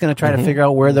baby. It's going to try to figure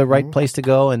out where the right place to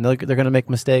go, and they're going to make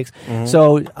mistakes.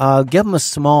 So give them a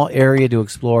small area to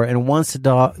explore, and once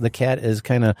the cat is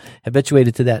kind of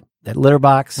habituated to that litter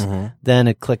box, then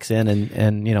it clicks in,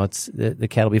 and it's the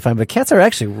cat will be fine. But cats are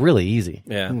actually really easy.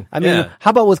 Yeah. I mean,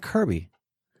 how about with Kirby?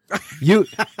 You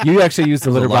actually use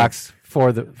the litter box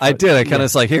for the. I did. I kind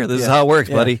of like, here, this is how it works,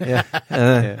 buddy.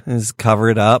 Just cover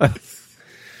it up.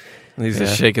 He's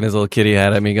just shaking his little kitty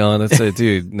hat at me, going, "That's it,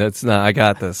 dude. That's not. I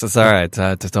got this. It's all right.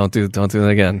 Just don't do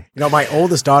it again." My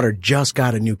oldest daughter just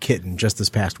got a new kitten just this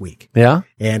past week. Yeah,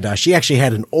 and she actually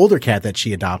had an older cat that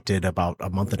she adopted about a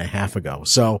month and a half ago.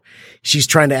 So she's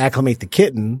trying to acclimate the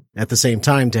kitten at the same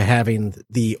time to having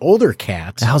the older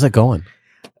cat. How's it going?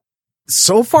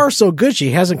 So far, so good.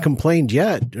 She hasn't complained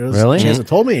yet. Really? She hasn't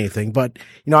told me anything, but,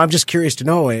 I'm just curious to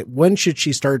know, when should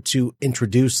she start to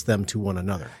introduce them to one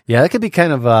another? Yeah, that could be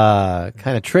kind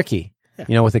of tricky,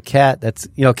 with a cat. That's,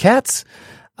 cats,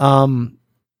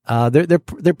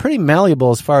 they're pretty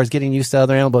malleable as far as getting used to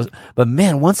other animals. But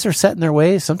man, once they're set in their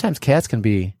ways, sometimes cats can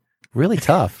be really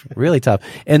tough, really tough.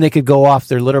 And they could go off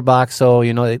their litter box. So,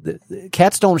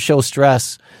 cats don't show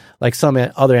stress like some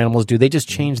other animals do. They just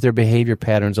change their behavior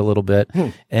patterns a little bit.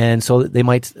 And so they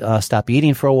might stop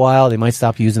eating for a while. They might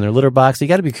stop using their litter box. So you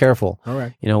got to be careful, all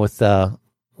right, with the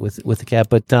cat.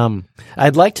 But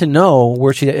I'd like to know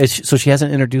where she is. So she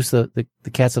hasn't introduced the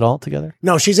cats at all together?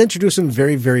 No, she's introduced them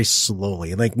very, very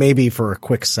slowly, like maybe for a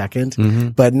quick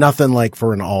second, but nothing like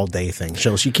for an all day thing.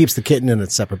 So she keeps the kitten in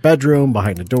its separate bedroom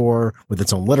behind a door with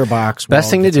its own litter box.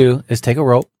 Best thing to do is take a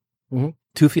rope, 2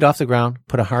 feet off the ground,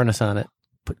 put a harness on it.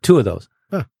 Put 2 of those.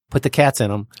 Put the cats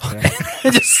in them.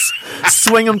 And just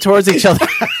swing them towards each other.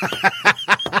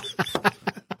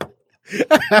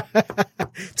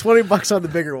 $20 on the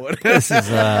bigger one. This is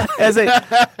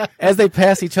as they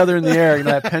pass each other in the air,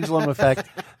 that pendulum effect.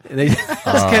 They just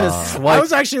kind of swipe. I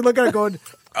was actually looking at it going,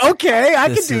 okay, I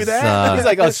can do that. He's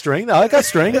like, a string? No, I got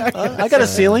string. I got a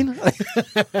ceiling.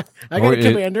 I got a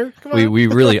commander. Come on. We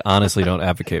really honestly don't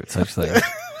advocate such things.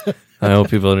 I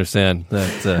hope people understand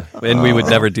that, and we would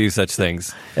never do such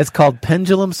things. It's called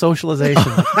pendulum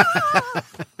socialization.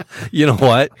 You know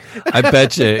what? I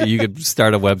bet you could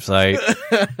start a website,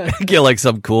 get like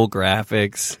some cool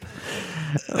graphics,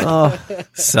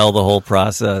 sell the whole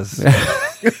process.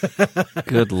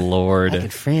 Good Lord. I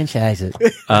could franchise it.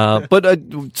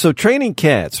 So training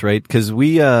cats, right? Because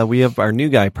we have our new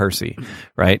guy, Percy,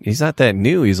 right? He's not that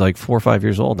new. He's like 4 or 5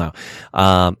 years old now.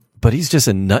 But he's just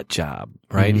a nut job,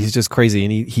 right? He's just crazy,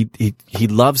 and he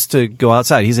loves to go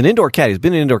outside. He's an indoor cat. He's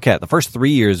been an indoor cat. The first 3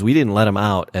 years, we didn't let him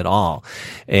out at all,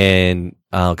 and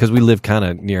because we live kind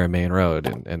of near a main road,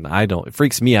 and it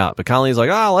freaks me out. But Colleen's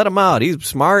like, "Oh, let him out. He's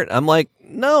smart." I'm like,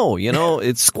 "No,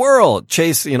 it's squirrel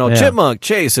chase, chipmunk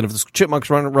chase." And if the chipmunk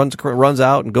runs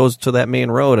out and goes to that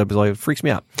main road, I'd be like, it freaks me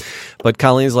out. But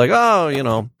Colleen's like,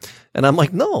 "Oh, And I'm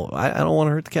like, no, I don't want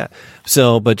to hurt the cat.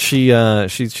 So, but she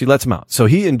lets him out. So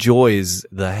he enjoys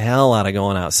the hell out of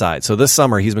going outside. So this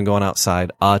summer he's been going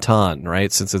outside a ton,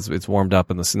 right? Since it's warmed up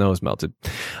and the snow has melted.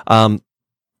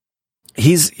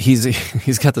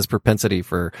 He's got this propensity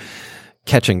for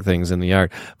catching things in the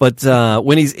yard. But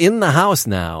when he's in the house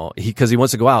now, because he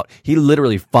wants to go out, he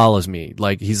literally follows me.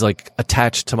 Like he's like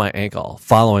attached to my ankle,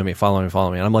 following me.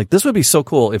 And I'm like, this would be so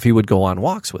cool if he would go on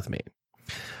walks with me.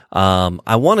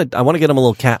 I want to get him a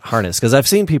little cat harness because I've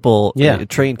seen people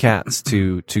train cats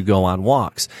to go on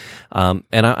walks. And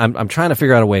I'm trying to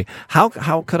figure out a way.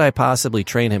 How could I possibly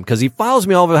train him? Because he follows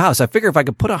me all over the house. I figure if I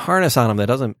could put a harness on him that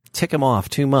doesn't tick him off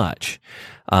too much,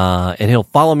 and he'll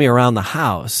follow me around the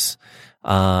house,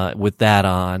 with that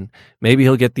on, maybe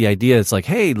he'll get the idea. It's like,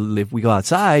 hey, if we go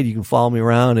outside, you can follow me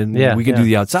around and we can do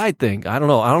the outside thing. I don't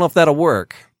know if that'll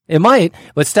work. It might,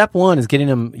 but step one is getting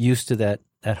him used to that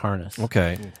harness.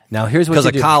 Okay. Now here's what you do.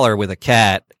 Because a collar with a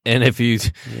cat, and if you,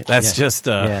 that's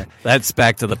that's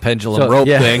back to the pendulum rope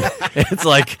thing. It's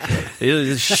like,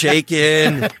 it's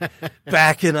shaking,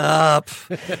 backing up,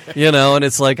 and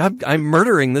it's like, I'm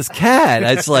murdering this cat.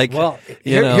 It's like, well,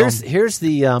 here's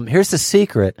the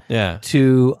secret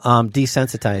to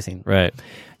desensitizing. Right.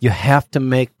 You have to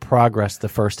make progress the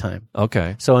first time.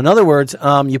 Okay. So in other words,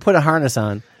 you put a harness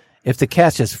on. If the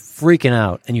cat's just freaking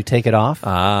out and you take it off,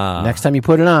 next time you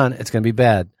put it on, it's going to be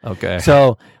bad. Okay.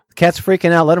 So the cat's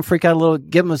freaking out. Let him freak out a little.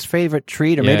 Give him his favorite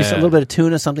treat, or maybe a little bit of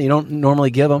tuna, something you don't normally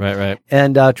give him. Right.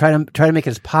 And try to make it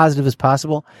as positive as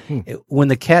possible. When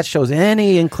the cat shows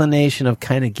any inclination of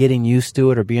kind of getting used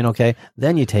to it or being okay,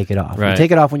 then you take it off. Right. You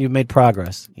take it off when you've made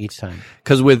progress each time.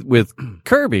 Because with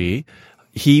Kirby,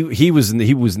 he was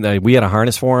we had a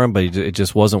harness for him, but it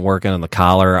just wasn't working, and the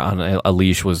collar on a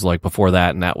leash was like before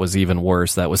that, and that was even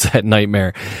worse. That was that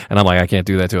nightmare, and I'm like, I can't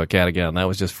do that to a cat again. That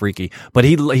was just freaky. But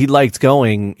he liked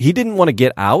going. He didn't want to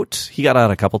get out. He got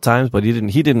out a couple times, but he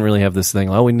didn't really have this thing.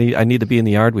 I need to be in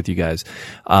the yard with you guys.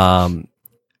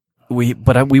 We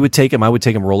would take him. I would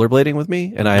take him rollerblading with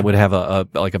me, and I would have a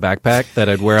backpack that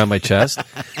I'd wear on my chest.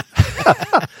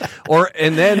 or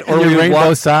we would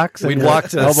walk socks. We'd walk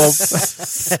to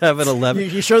 7-Eleven.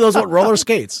 You sure those weren't roller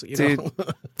skates? Dude.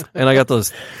 And I got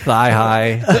those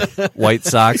thigh-high white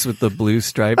socks with the blue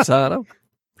stripes on them.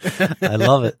 I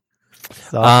love it.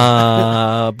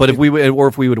 But if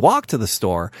we would walk to the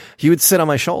store, he would sit on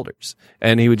my shoulders,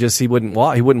 and he wouldn't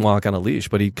walk on a leash,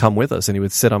 but he'd come with us and he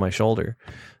would sit on my shoulder.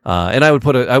 And I would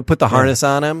put the harness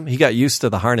on him. He got used to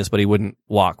the harness, but he wouldn't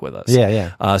walk with us.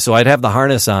 Yeah. So I'd have the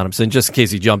harness on him. So just in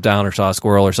case he jumped down or saw a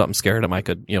squirrel or something scared him, I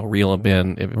could, reel him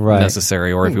in if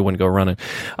necessary, or if he wouldn't go running.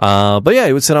 But yeah,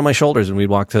 he would sit on my shoulders, and we'd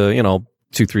walk to,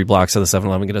 2-3 blocks to the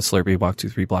 7-Eleven, get a Slurpee, walk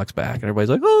 2-3 blocks back, and everybody's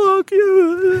like, "Oh,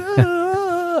 cute."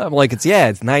 I'm like,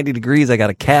 it's 90 degrees. I got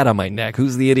a cat on my neck.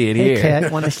 Who's the idiot here? Hey,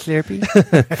 cat, want a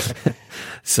Slurpee?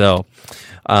 So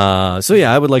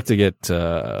yeah, I would like to get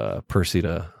Percy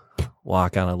to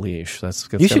walk on a leash. You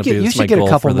should get a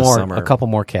couple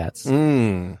more cats.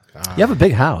 You have a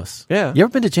big house. Yeah. You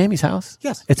ever been to Jamie's house?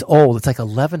 Yes. It's old. It's like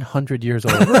 1,100 years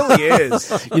old. It really is.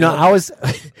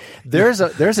 There's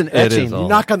an etching. You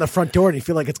knock on the front door and you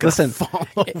feel like it's going to fall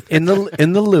over. In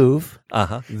the Louvre.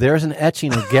 There's an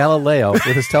etching of Galileo with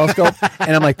his telescope,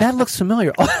 and I'm like, that looks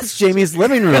familiar. Oh, that's Jamie's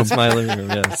living room. That's my living room.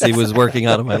 Yes, he was working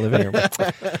out of my living room.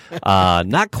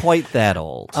 Not quite that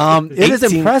old. It is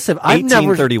impressive.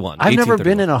 1831. I've never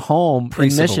been in a home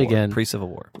in Michigan pre-Civil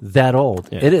War that old.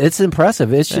 Yeah. It's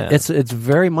impressive. It's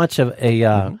very much of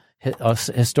a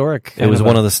historic. It was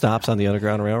one of the stops on the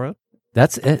Underground Railroad.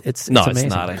 That's it. It's amazing.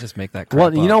 It's not. I just make that crap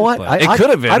Well, you know what? It could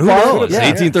have been. Who knows?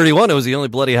 1831. It was the only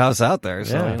bloody house out there.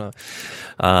 So who knows?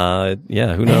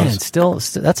 Man, still,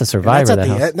 that's a survivor.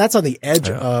 That's on the edge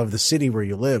of the city where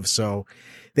you live. So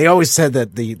they always said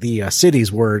that the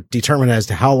cities were determined as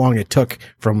to how long it took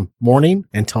from morning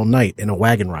until night in a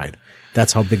wagon ride.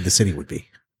 That's how big the city would be.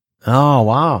 Oh,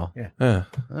 wow. Yeah.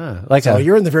 So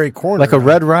you're in the very corner. Like a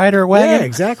Red Rider wagon? Yeah,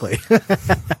 exactly.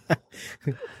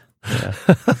 All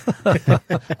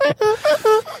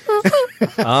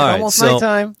right. Almost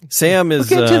nighttime. Sam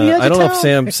is, I don't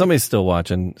know if somebody's still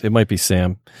watching. It might be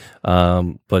Sam.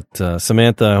 But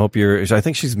Samantha, I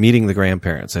think she's meeting the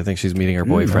grandparents. I think she's meeting her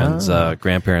boyfriend's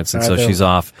grandparents. And so she's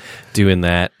off doing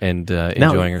that and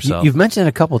enjoying herself. You've mentioned it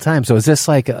a couple times. So is this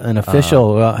like an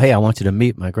official, hey, I want you to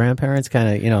meet my grandparents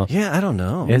kind of, Yeah, I don't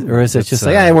know. Or is it just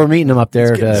like, hey, we're meeting them up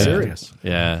there. It's serious.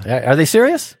 Yeah. Are they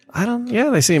serious?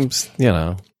 They seem,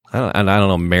 I don't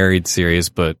know, married serious,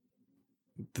 but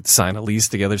sign a lease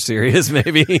together serious,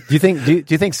 maybe. Do you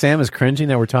think Sam is cringing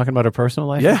that we're talking about her personal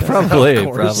life? Yeah, probably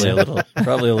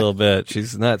a little bit.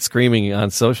 She's not screaming on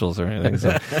socials or anything.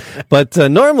 So. But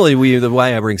normally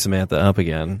why I bring Samantha up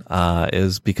again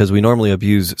is because we normally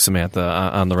abuse Samantha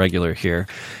on the regular here,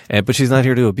 but she's not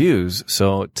here to abuse.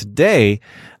 So today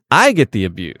I get the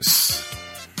abuse.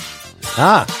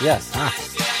 Yes.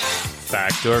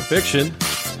 Fact or fiction?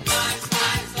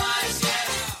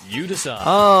 You decide.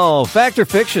 Oh, Fact or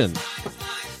Fiction.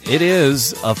 It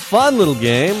is a fun little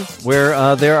game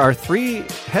where there are 3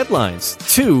 headlines.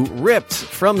 2 ripped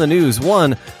from the news.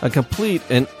 1, a complete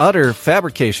and utter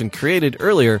fabrication created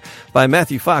earlier by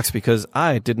Matthew Fox because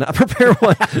I did not prepare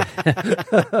one.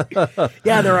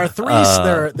 Yeah, there are 3.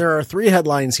 There are 3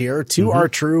 headlines here. 2 are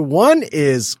true. 1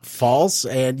 is false,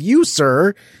 and you,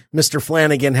 sir, Mr.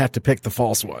 Flanagan, have to pick the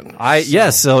false one.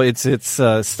 Yes, so it's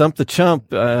Stump the Chump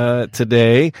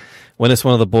today. When it's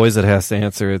one of the boys that has to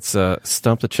answer, it's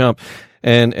Stump the Chump,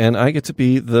 and I get to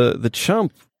be the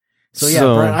chump. So yeah,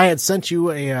 Brett, I had sent you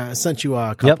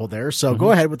a couple there. So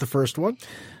go ahead with the first one.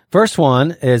 First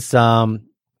one is, okay.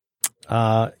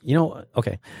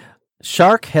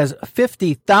 Shark has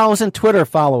 50,000 Twitter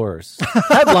followers.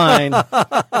 Headline: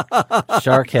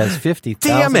 Shark has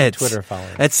 50,000 Twitter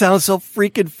followers. That sounds so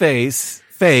freaking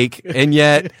fake, and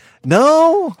yet.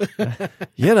 No,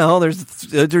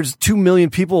 there's 2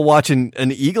 million people watching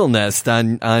an eagle nest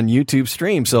on YouTube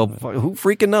stream. So who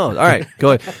freaking knows? All right,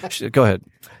 go ahead.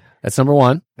 That's number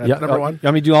 1. Number 1. You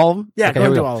want me to do all of them? Yeah, okay,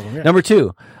 go do all of them. Yeah. Number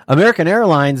 2, American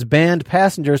Airlines banned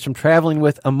passengers from traveling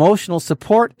with emotional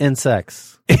support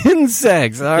insects.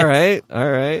 Insects. All right.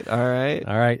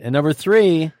 And number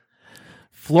 3,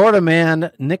 Florida man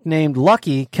nicknamed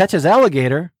Lucky catches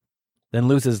alligator, then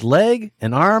loses leg,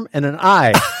 an arm, and an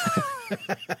eye.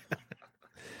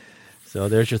 So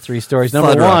there's your 3 stories.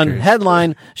 Number 1,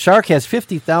 headline: Shark has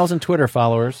 50,000 Twitter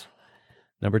followers.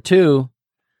 Number 2,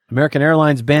 American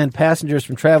Airlines banned passengers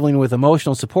from traveling with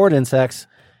emotional support insects.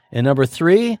 And number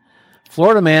 3,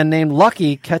 Florida man named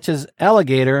Lucky catches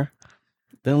alligator,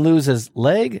 then loses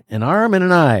leg, an arm, and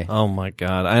an eye. Oh my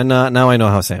God! Now I know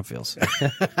how Sam feels.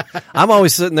 I'm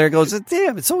always sitting there, goes,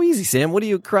 "Damn, it's so easy, Sam. What are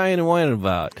you crying and whining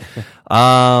about?"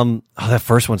 That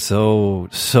first one's so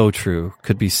true.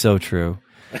 Could be so true.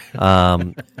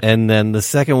 And then the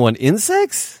second one,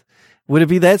 insects. Would it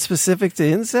be that specific to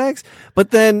insects?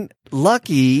 But then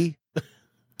Lucky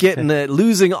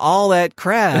losing all that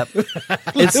crap.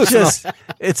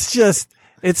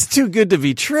 It's too good to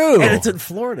be true. And it's in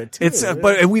Florida too.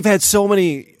 But we've had so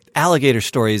many alligator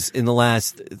stories in the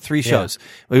last 3 shows.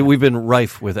 Yeah. We've been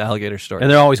rife with alligator stories. And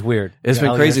they're always weird. It's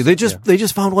been crazy. They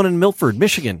just found one in Milford,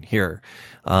 Michigan here.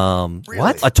 Really?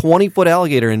 What? A 20-foot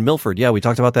alligator in Milford. Yeah, we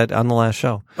talked about that on the last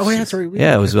show. Oh, yeah, that's right.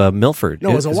 Yeah, it was Milford.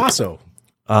 No, it was Owasso.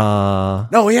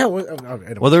 No, yeah.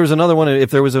 Well, there was another one.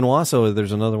 If there was in Owasso,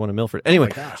 there's another one in Milford. Anyway,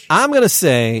 I'm going to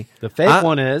say the fake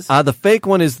one is the fake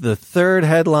one is the third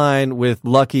headline with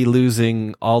Lucky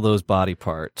losing all those body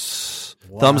parts.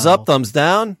 Wow. Thumbs up, thumbs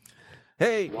down.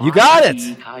 Hey, you got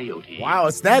it. Wow,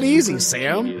 it's that easy,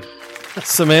 Sam.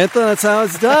 Samantha, that's how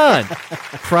it's done.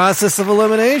 Process of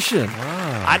elimination.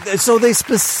 Wow. So they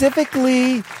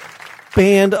specifically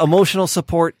banned emotional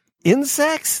support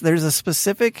insects. There's a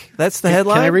specific. That's the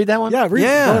headline. Can I read that one? Yeah, read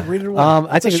it. I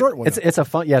think it's a short one. It's a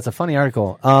fun. Yeah, it's a funny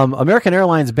article. American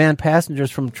Airlines banned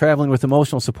passengers from traveling with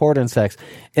emotional support insects.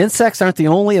 Insects aren't the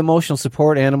only emotional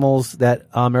support animals that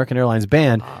American Airlines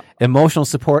banned. Emotional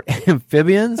support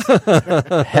amphibians,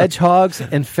 hedgehogs,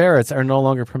 and ferrets are no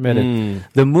longer permitted.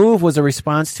 The move was a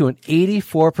response to an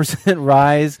 84%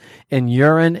 rise in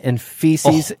urine and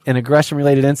feces and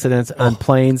aggression-related incidents on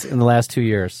planes in the last 2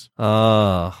 years.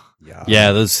 Yeah,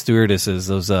 those stewardesses,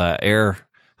 those air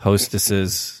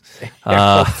hostesses.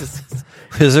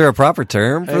 Is there a proper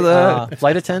term for that?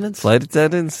 Flight attendants? Flight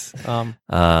attendants? Yeah,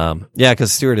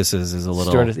 because stewardesses is a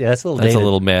little. That's a little. That's a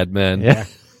little Mad Men.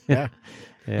 Yeah.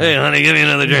 Hey, honey, give me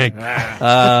another drink.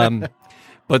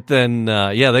 But then,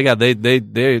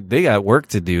 they got work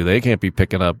to do. They can't be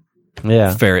picking up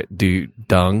ferret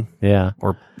dung. Yeah.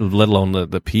 Or let alone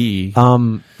the pee.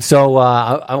 So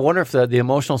I wonder if the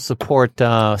emotional support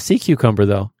sea cucumber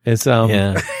though is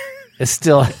it's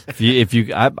still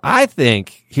I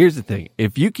think here's the thing.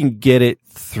 If you can get it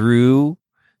through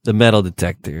the metal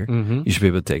detector, you should be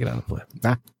able to take it on the plane.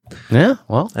 Yeah,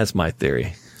 well, that's my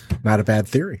theory. Not a bad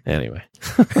theory. Anyway,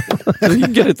 you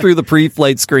can get it through the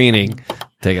pre-flight screening.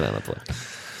 Take it on the plane.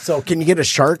 So, can you get a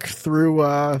shark through?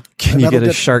 Can you get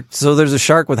a shark? So, there's a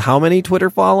shark with how many Twitter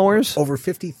followers? Over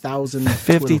 50,000.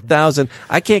 50,000.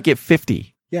 I can't get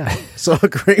 50. Yeah. So, a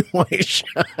great white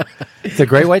shark. It's a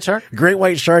great white shark? Great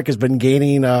white shark has been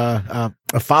gaining a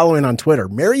following on Twitter.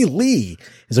 Mary Lee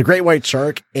is a great white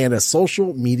shark and a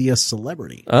social media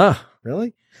celebrity.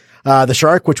 Really? The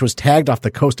shark, which was tagged off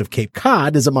the coast of Cape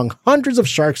Cod, is among hundreds of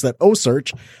sharks that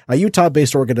OSearch, a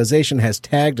Utah-based organization, has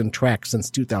tagged and tracked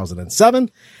since 2007.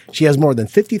 She has more than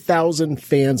 50,000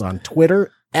 fans on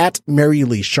Twitter at Mary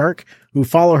Lee Shark, who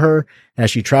follow her as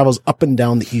she travels up and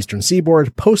down the eastern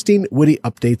seaboard, posting witty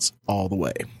updates all the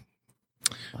way.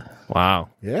 Wow.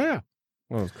 Yeah.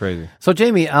 That was crazy. So,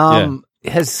 Jamie,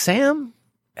 has Sam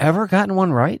ever gotten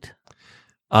one right?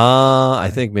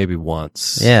 I think maybe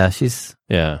once. Yeah, she's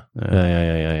Yeah.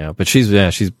 But she's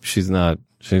not.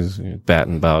 She's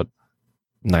batting about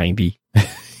 90.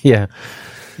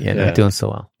 not doing so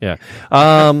well. Yeah.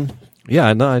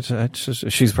 Yeah. No.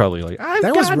 She's probably like.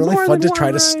 That was really fun to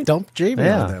try to stump Jamie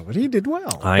on that, but he did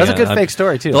well. That's a good fake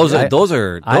story too. Those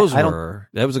were.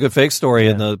 That was a good fake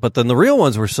story, but then the real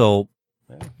ones were so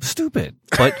stupid.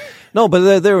 But no,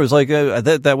 but there was like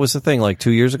that was the thing. Like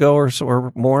 2 years ago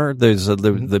or more. There's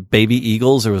the baby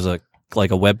eagles. There was a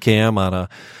webcam on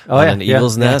an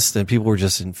eagle's nest, and people were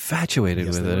just infatuated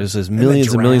with it. There's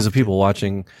millions and millions of people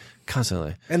watching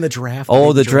constantly. And the giraffe.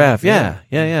 Oh, the giraffe.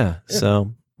 Yeah.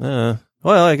 So, well,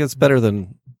 I guess better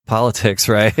than politics,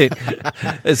 right?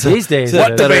 It's these days.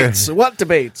 What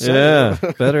debates? Yeah,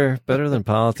 better than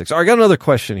politics. All right, I got another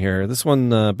question here. This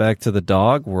one back to the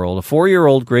dog world. A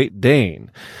 4-year-old Great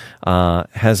Dane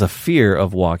has a fear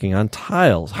of walking on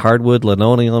tiles, hardwood,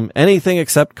 linoleum, anything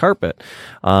except carpet.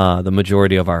 The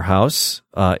majority of our house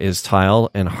is tile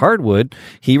and hardwood.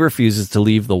 He refuses to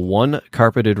leave the one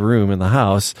carpeted room in the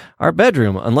house, our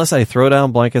bedroom, unless I throw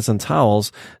down blankets and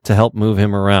towels to help move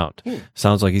him around.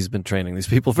 Sounds like he's been training these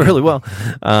people fairly well.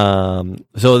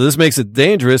 So this makes it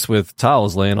dangerous with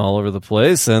towels laying all over the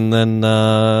place, and then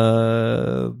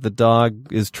the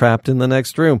dog is trapped in the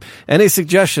next room. Any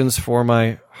suggestions for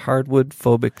my hardwood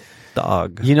phobic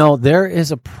dog? You know, there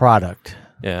is a product.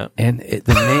 Yeah. And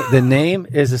the name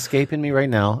is escaping me right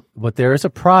now, but there is a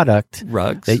product.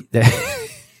 Rugs?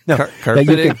 That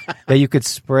you could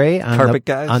spray on carpet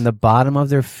guys? On the bottom of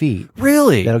their feet.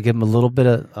 Really? That'll give them a little bit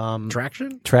of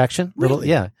traction. Really? Little,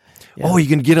 yeah. Oh, you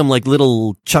can get them like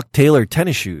little Chuck Taylor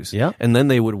tennis shoes. Yeah. And then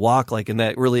they would walk like in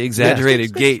that really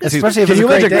exaggerated gait. Especially if Can it's you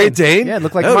a imagine Great Dane? Yeah, it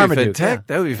looked like That would be Marmaduke.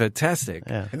 That would be fantastic.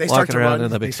 Yeah. And they start to run.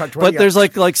 But there's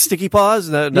like sticky paws.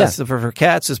 That's for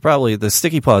cats is probably the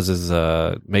sticky paws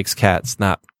makes cats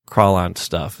not crawl on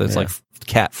stuff. It's like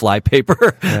cat fly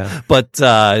paper. Yeah. But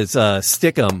it's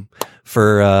stick 'em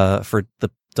for the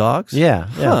dogs. Yeah.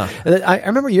 Huh. I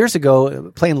remember years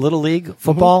ago playing Little League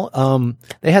football.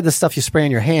 They had this stuff you spray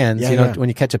on your hands, when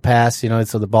you catch a pass,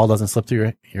 so the ball doesn't slip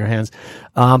through your hands.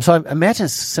 So I imagine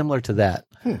it's similar to that,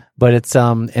 but it's,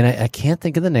 and I can't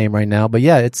think of the name right now, but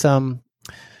yeah, it's a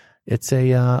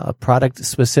product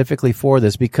specifically for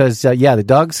this because, the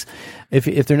dogs,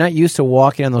 if they're not used to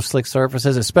walking on those slick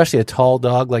surfaces, especially a tall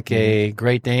dog like a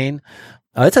Great Dane,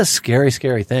 it's a scary,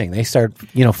 scary thing. They start,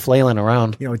 flailing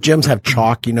around. Gyms have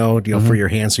chalk, for your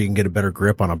hands so you can get a better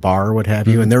grip on a bar or what have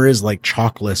you. And there is like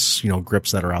chalkless,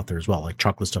 grips that are out there as well, like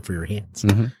chalkless stuff for your hands.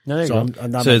 No, So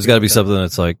it's got to be something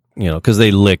that's like, because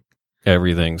they lick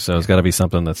everything. So it's got to be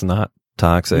something that's not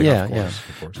toxic. Yeah,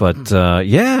 of course. But,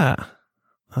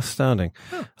 astounding.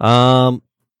 So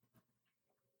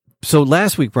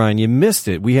last week, Brian, you missed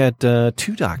it. We had 2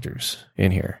 doctors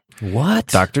in here. What?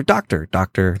 Dr.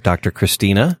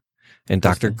 Christina and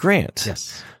Dr. Grant.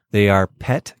 Yes. They are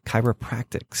pet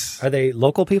chiropractics. Are they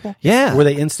local people? Yeah. Were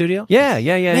they in studio? Yeah.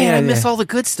 Man, I miss all the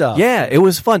good stuff. Yeah, it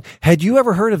was fun. Had you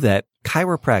ever heard of that?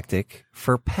 Chiropractic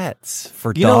for pets,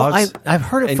 for dogs? I've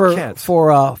heard it and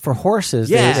for horses.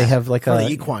 Yeah. They have like For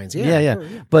the equines.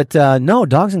 Yeah. But no,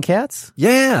 dogs and cats?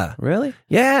 Yeah. Really?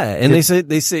 Yeah. And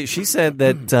she said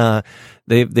that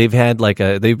they've had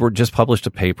they were just published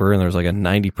a paper and there's like a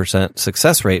 90%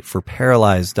 success rate for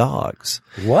paralyzed dogs.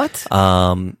 What?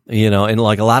 And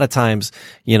like a lot of times,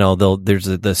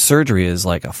 the surgery is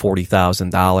like a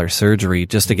 $40,000 surgery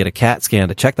just to get a CAT scan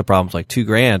to check the problems, like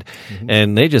 $2,000.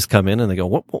 And they just come in and they go,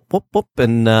 whoop, whoop, whoop, whoop.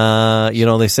 And,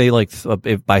 they say like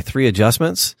if by 3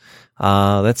 adjustments,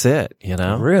 that's it,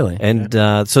 Really? And,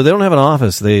 so they don't have an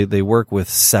office. They work with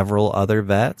several other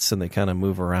vets and they kind of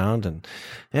move around and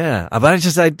but I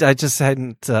just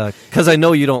hadn't, cause I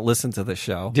know you don't listen to the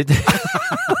show.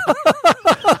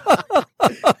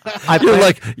 You're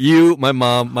like, my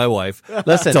mom, my wife.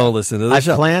 Listen, don't listen to the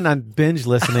show. I plan on binge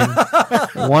listening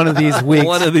one of these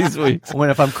weeks.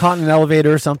 If I'm caught in an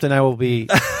elevator or something, I will be,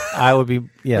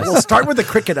 yes. We'll start with the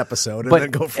cricket episode and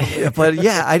then go from there. But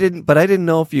I didn't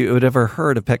know if you had ever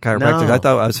heard of pet chiropractic. No. I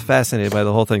thought I was fascinated by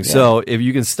the whole thing. Yeah. So if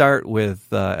you can start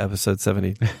with episode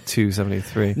 72,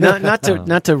 73.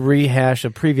 Not to rehash a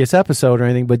previous episode or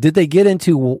anything, but did they get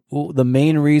into the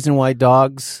main reason why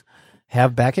dogs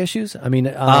have back issues? I mean,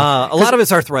 a lot of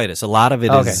it's arthritis. A lot of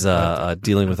it is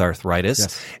dealing with arthritis.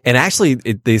 Yes. And actually,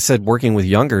 they said working with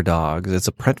younger dogs, it's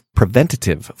a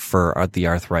preventative for the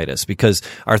arthritis because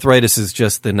arthritis is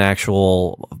just the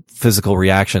natural physical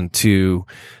reaction to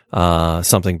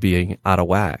something being out of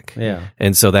whack. Yeah.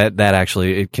 And so that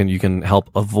actually you can help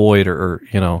avoid or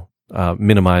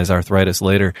minimize arthritis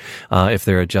later if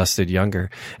they're adjusted younger.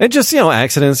 And just,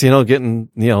 accidents, getting,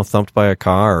 thumped by a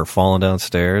car or falling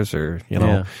downstairs or,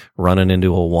 running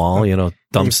into a wall,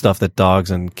 dumb stuff that dogs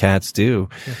and cats do.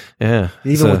 Yeah.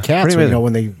 Even with cats,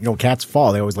 when cats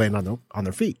fall, they always land on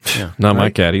their feet. Yeah. Not my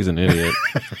cat. He's an idiot.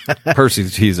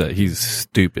 Percy's, he's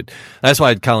stupid. That's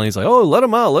why Colleen's like, oh, let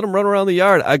him out. Let him run around the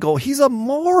yard. I go, he's a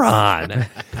moron.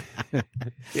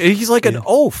 He's like an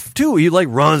oaf too. He like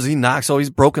runs, he knocks, he's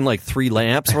broken like 3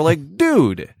 lamps. We're like,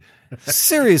 dude,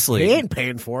 seriously. He ain't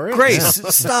paying for it. Grace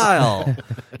style,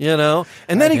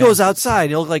 and then he goes outside,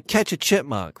 he'll like catch a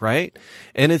chipmunk, right?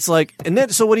 And it's like, and then,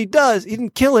 so what he does, he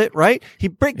didn't kill it, right? He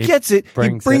gets it,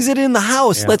 he brings it in the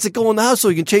house, lets it go in the house so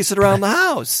he can chase it around the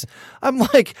house. I'm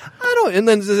like, and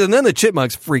then the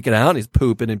chipmunk's freaking out. He's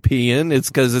pooping and peeing. It's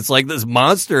because it's like this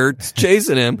monster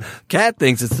chasing him. Cat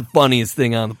thinks it's the funniest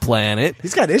thing on the planet.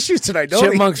 He's got issues tonight, don't he?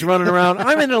 Chipmunk's running around.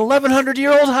 I'm in an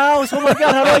 1,100-year-old house. Oh my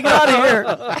God, how do I get out of here?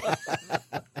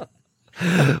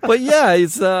 But yeah,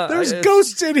 it's there's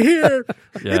ghosts in here.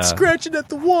 Yeah. It's scratching at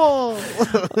the wall.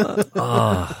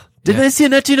 Didn't I see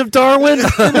an etching of Darwin in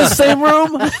the same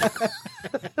room?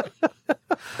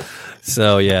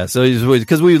 So he's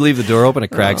because we would leave the door open a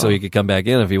crack so he could come back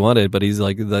in if he wanted. But he's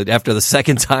like, after the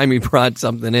second time he brought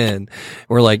something in,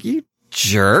 we're like, you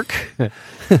jerk,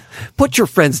 put your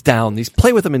friends down.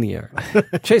 Play with them in the air,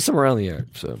 chase them around the yard.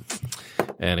 So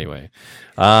anyway,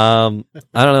 I don't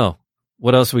know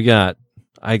what else we got.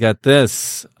 I got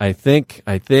this. I think.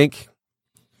 Yep.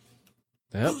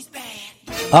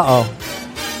 Uh-oh.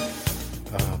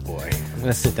 Oh, boy. I'm going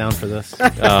to sit down for this.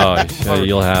 Oh,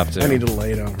 you'll have to. I need to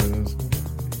lay down for this.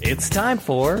 It's time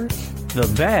for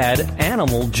the bad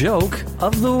animal joke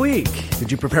of the week.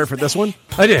 Did you prepare for this one?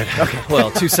 I did. Okay. Well,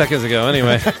 2 seconds ago,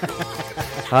 anyway.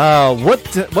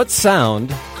 What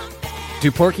sound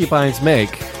do porcupines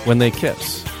make when they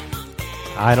kiss?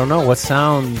 I don't know. What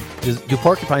sound do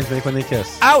porcupines make when they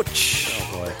kiss? Ouch!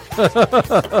 Oh, boy.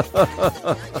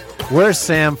 Where's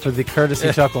Sam for the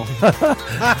courtesy chuckle?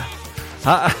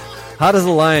 How does a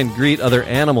lion greet other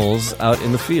animals out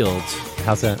in the field?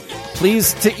 How's that?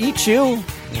 Pleased to eat you.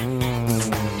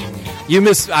 You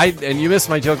missed my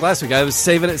joke last week. I was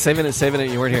saving it.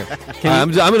 You weren't here.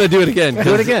 I'm going to do it again.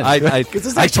 Do it again. I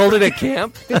told it at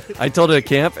camp.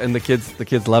 And the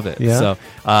kids love it. Yeah.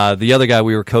 So the other guy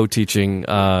we were co-teaching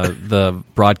the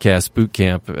broadcast boot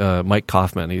camp, Mike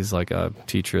Kaufman. He's like a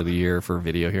teacher of the year for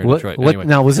video here in Detroit. Anyway.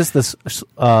 Now was this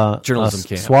journalism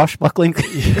camp? Swashbuckling?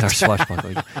 Yeah,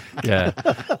 swashbuckling. Yeah.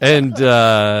 And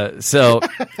so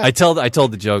I told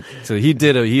the joke. So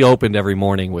he opened every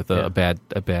morning with a bad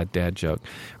dad joke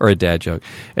or a dad joke.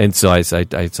 And so I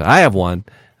said, I have one.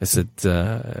 I said,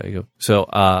 the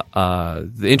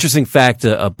interesting fact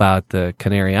about the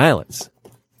Canary Islands,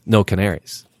 no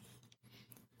canaries.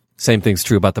 Same thing's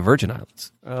true about the Virgin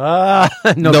Islands. No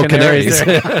canaries.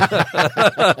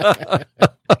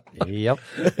 Yep.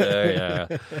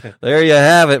 There you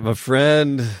have it, my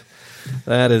friend.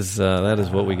 That is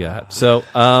what we got. So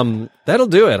that'll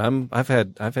do it. I've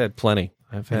had plenty.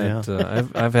 I've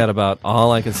had about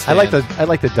all I can stand. I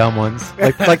like the dumb ones,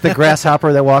 like the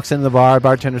grasshopper that walks into the bar.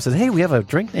 Bartender says, "Hey, we have a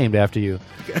drink named after you."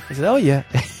 I said, "Oh yeah,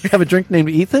 you have a drink named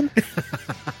Ethan."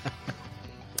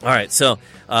 All right, so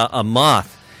a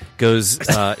moth goes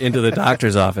into the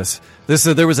doctor's office.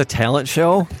 There was a talent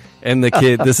show, and the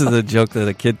kid. This is a joke that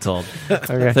a kid told.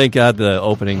 Okay. Thank God the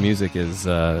opening music is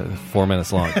 4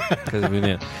 minutes long.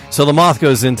 So the moth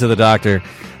goes into the doctor.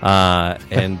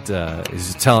 And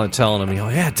he's telling him, oh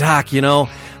yeah, doc, I'm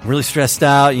really stressed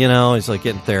out, he's like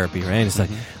getting therapy, right? He's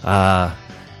like,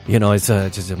 it's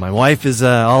just my wife is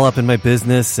all up in my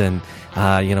business, and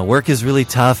work is really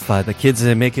tough. The kids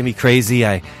are making me crazy.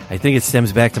 I think it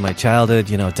stems back to my childhood.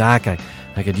 Doc, I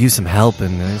could use some help.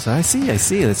 And I said, I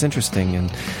see, that's interesting.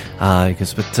 And he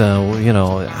goes, but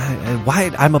why?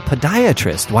 I'm a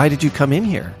podiatrist. Why did you come in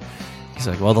here? He's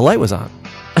like, well, the light was on.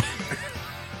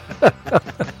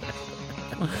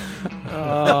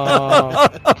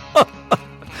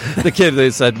 The kid,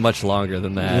 they said much longer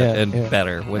than that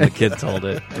better when the kid told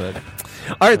it. But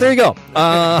all right, there you go.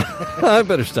 I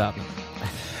better stop.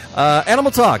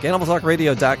 Animal Talk,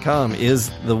 animaltalkradio.com is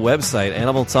the website.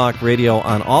 Animal Talk Radio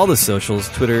on all the socials,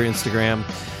 Twitter, Instagram,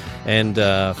 and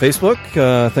Facebook.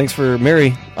 Thanks for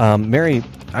Mary. Mary,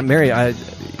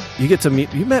 you get to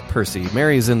meet. You met Percy.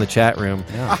 Mary's in the chat room.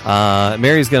 Yeah.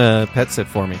 Mary's gonna pet sit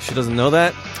for me. She doesn't know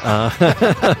that.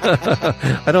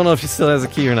 I don't know if she still has a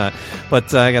key or not.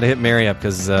 But I got to hit Mary up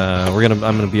because I'm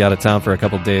gonna be out of town for a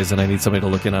couple of days, and I need somebody to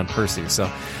look in on Percy.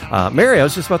 So, Mary, I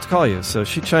was just about to call you. So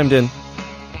she chimed in.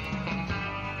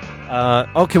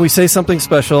 Can we say something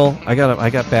special? I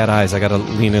got bad eyes. I got to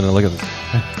lean in and look at this.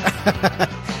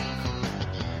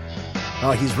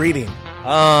 Oh, he's reading.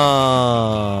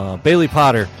 Bailey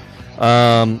Potter,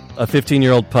 a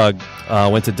 15-year-old pug,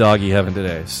 went to doggy heaven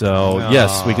today. So,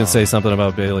 yes, we can say something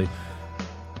about Bailey.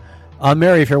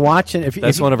 Mary, if you're watching,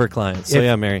 That's one of her clients. So,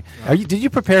 yeah, Mary. Did you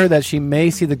prepare her that she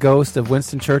may see the ghost of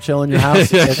Winston Churchill in your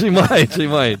house? Yeah, she might. She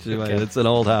might. It's an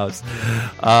old house.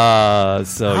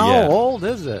 How old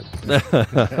is it?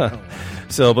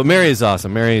 But Mary is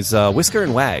awesome. Mary's Whisker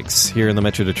and Wags here in the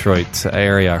Metro Detroit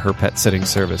area. Her pet sitting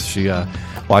service. She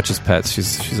watches pets.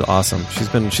 She's awesome. She's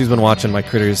been watching my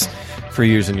critters for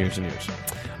years and years and years.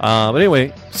 But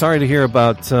anyway, sorry to hear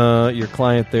about your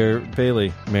client there,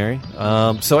 Bailey, Mary.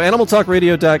 So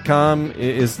animaltalkradio.com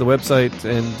is the website,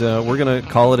 and we're going to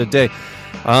call it a day.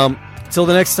 Till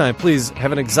the next time, please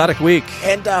have an exotic week.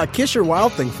 And kiss your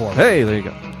wild thing for me. Hey, there you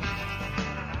go.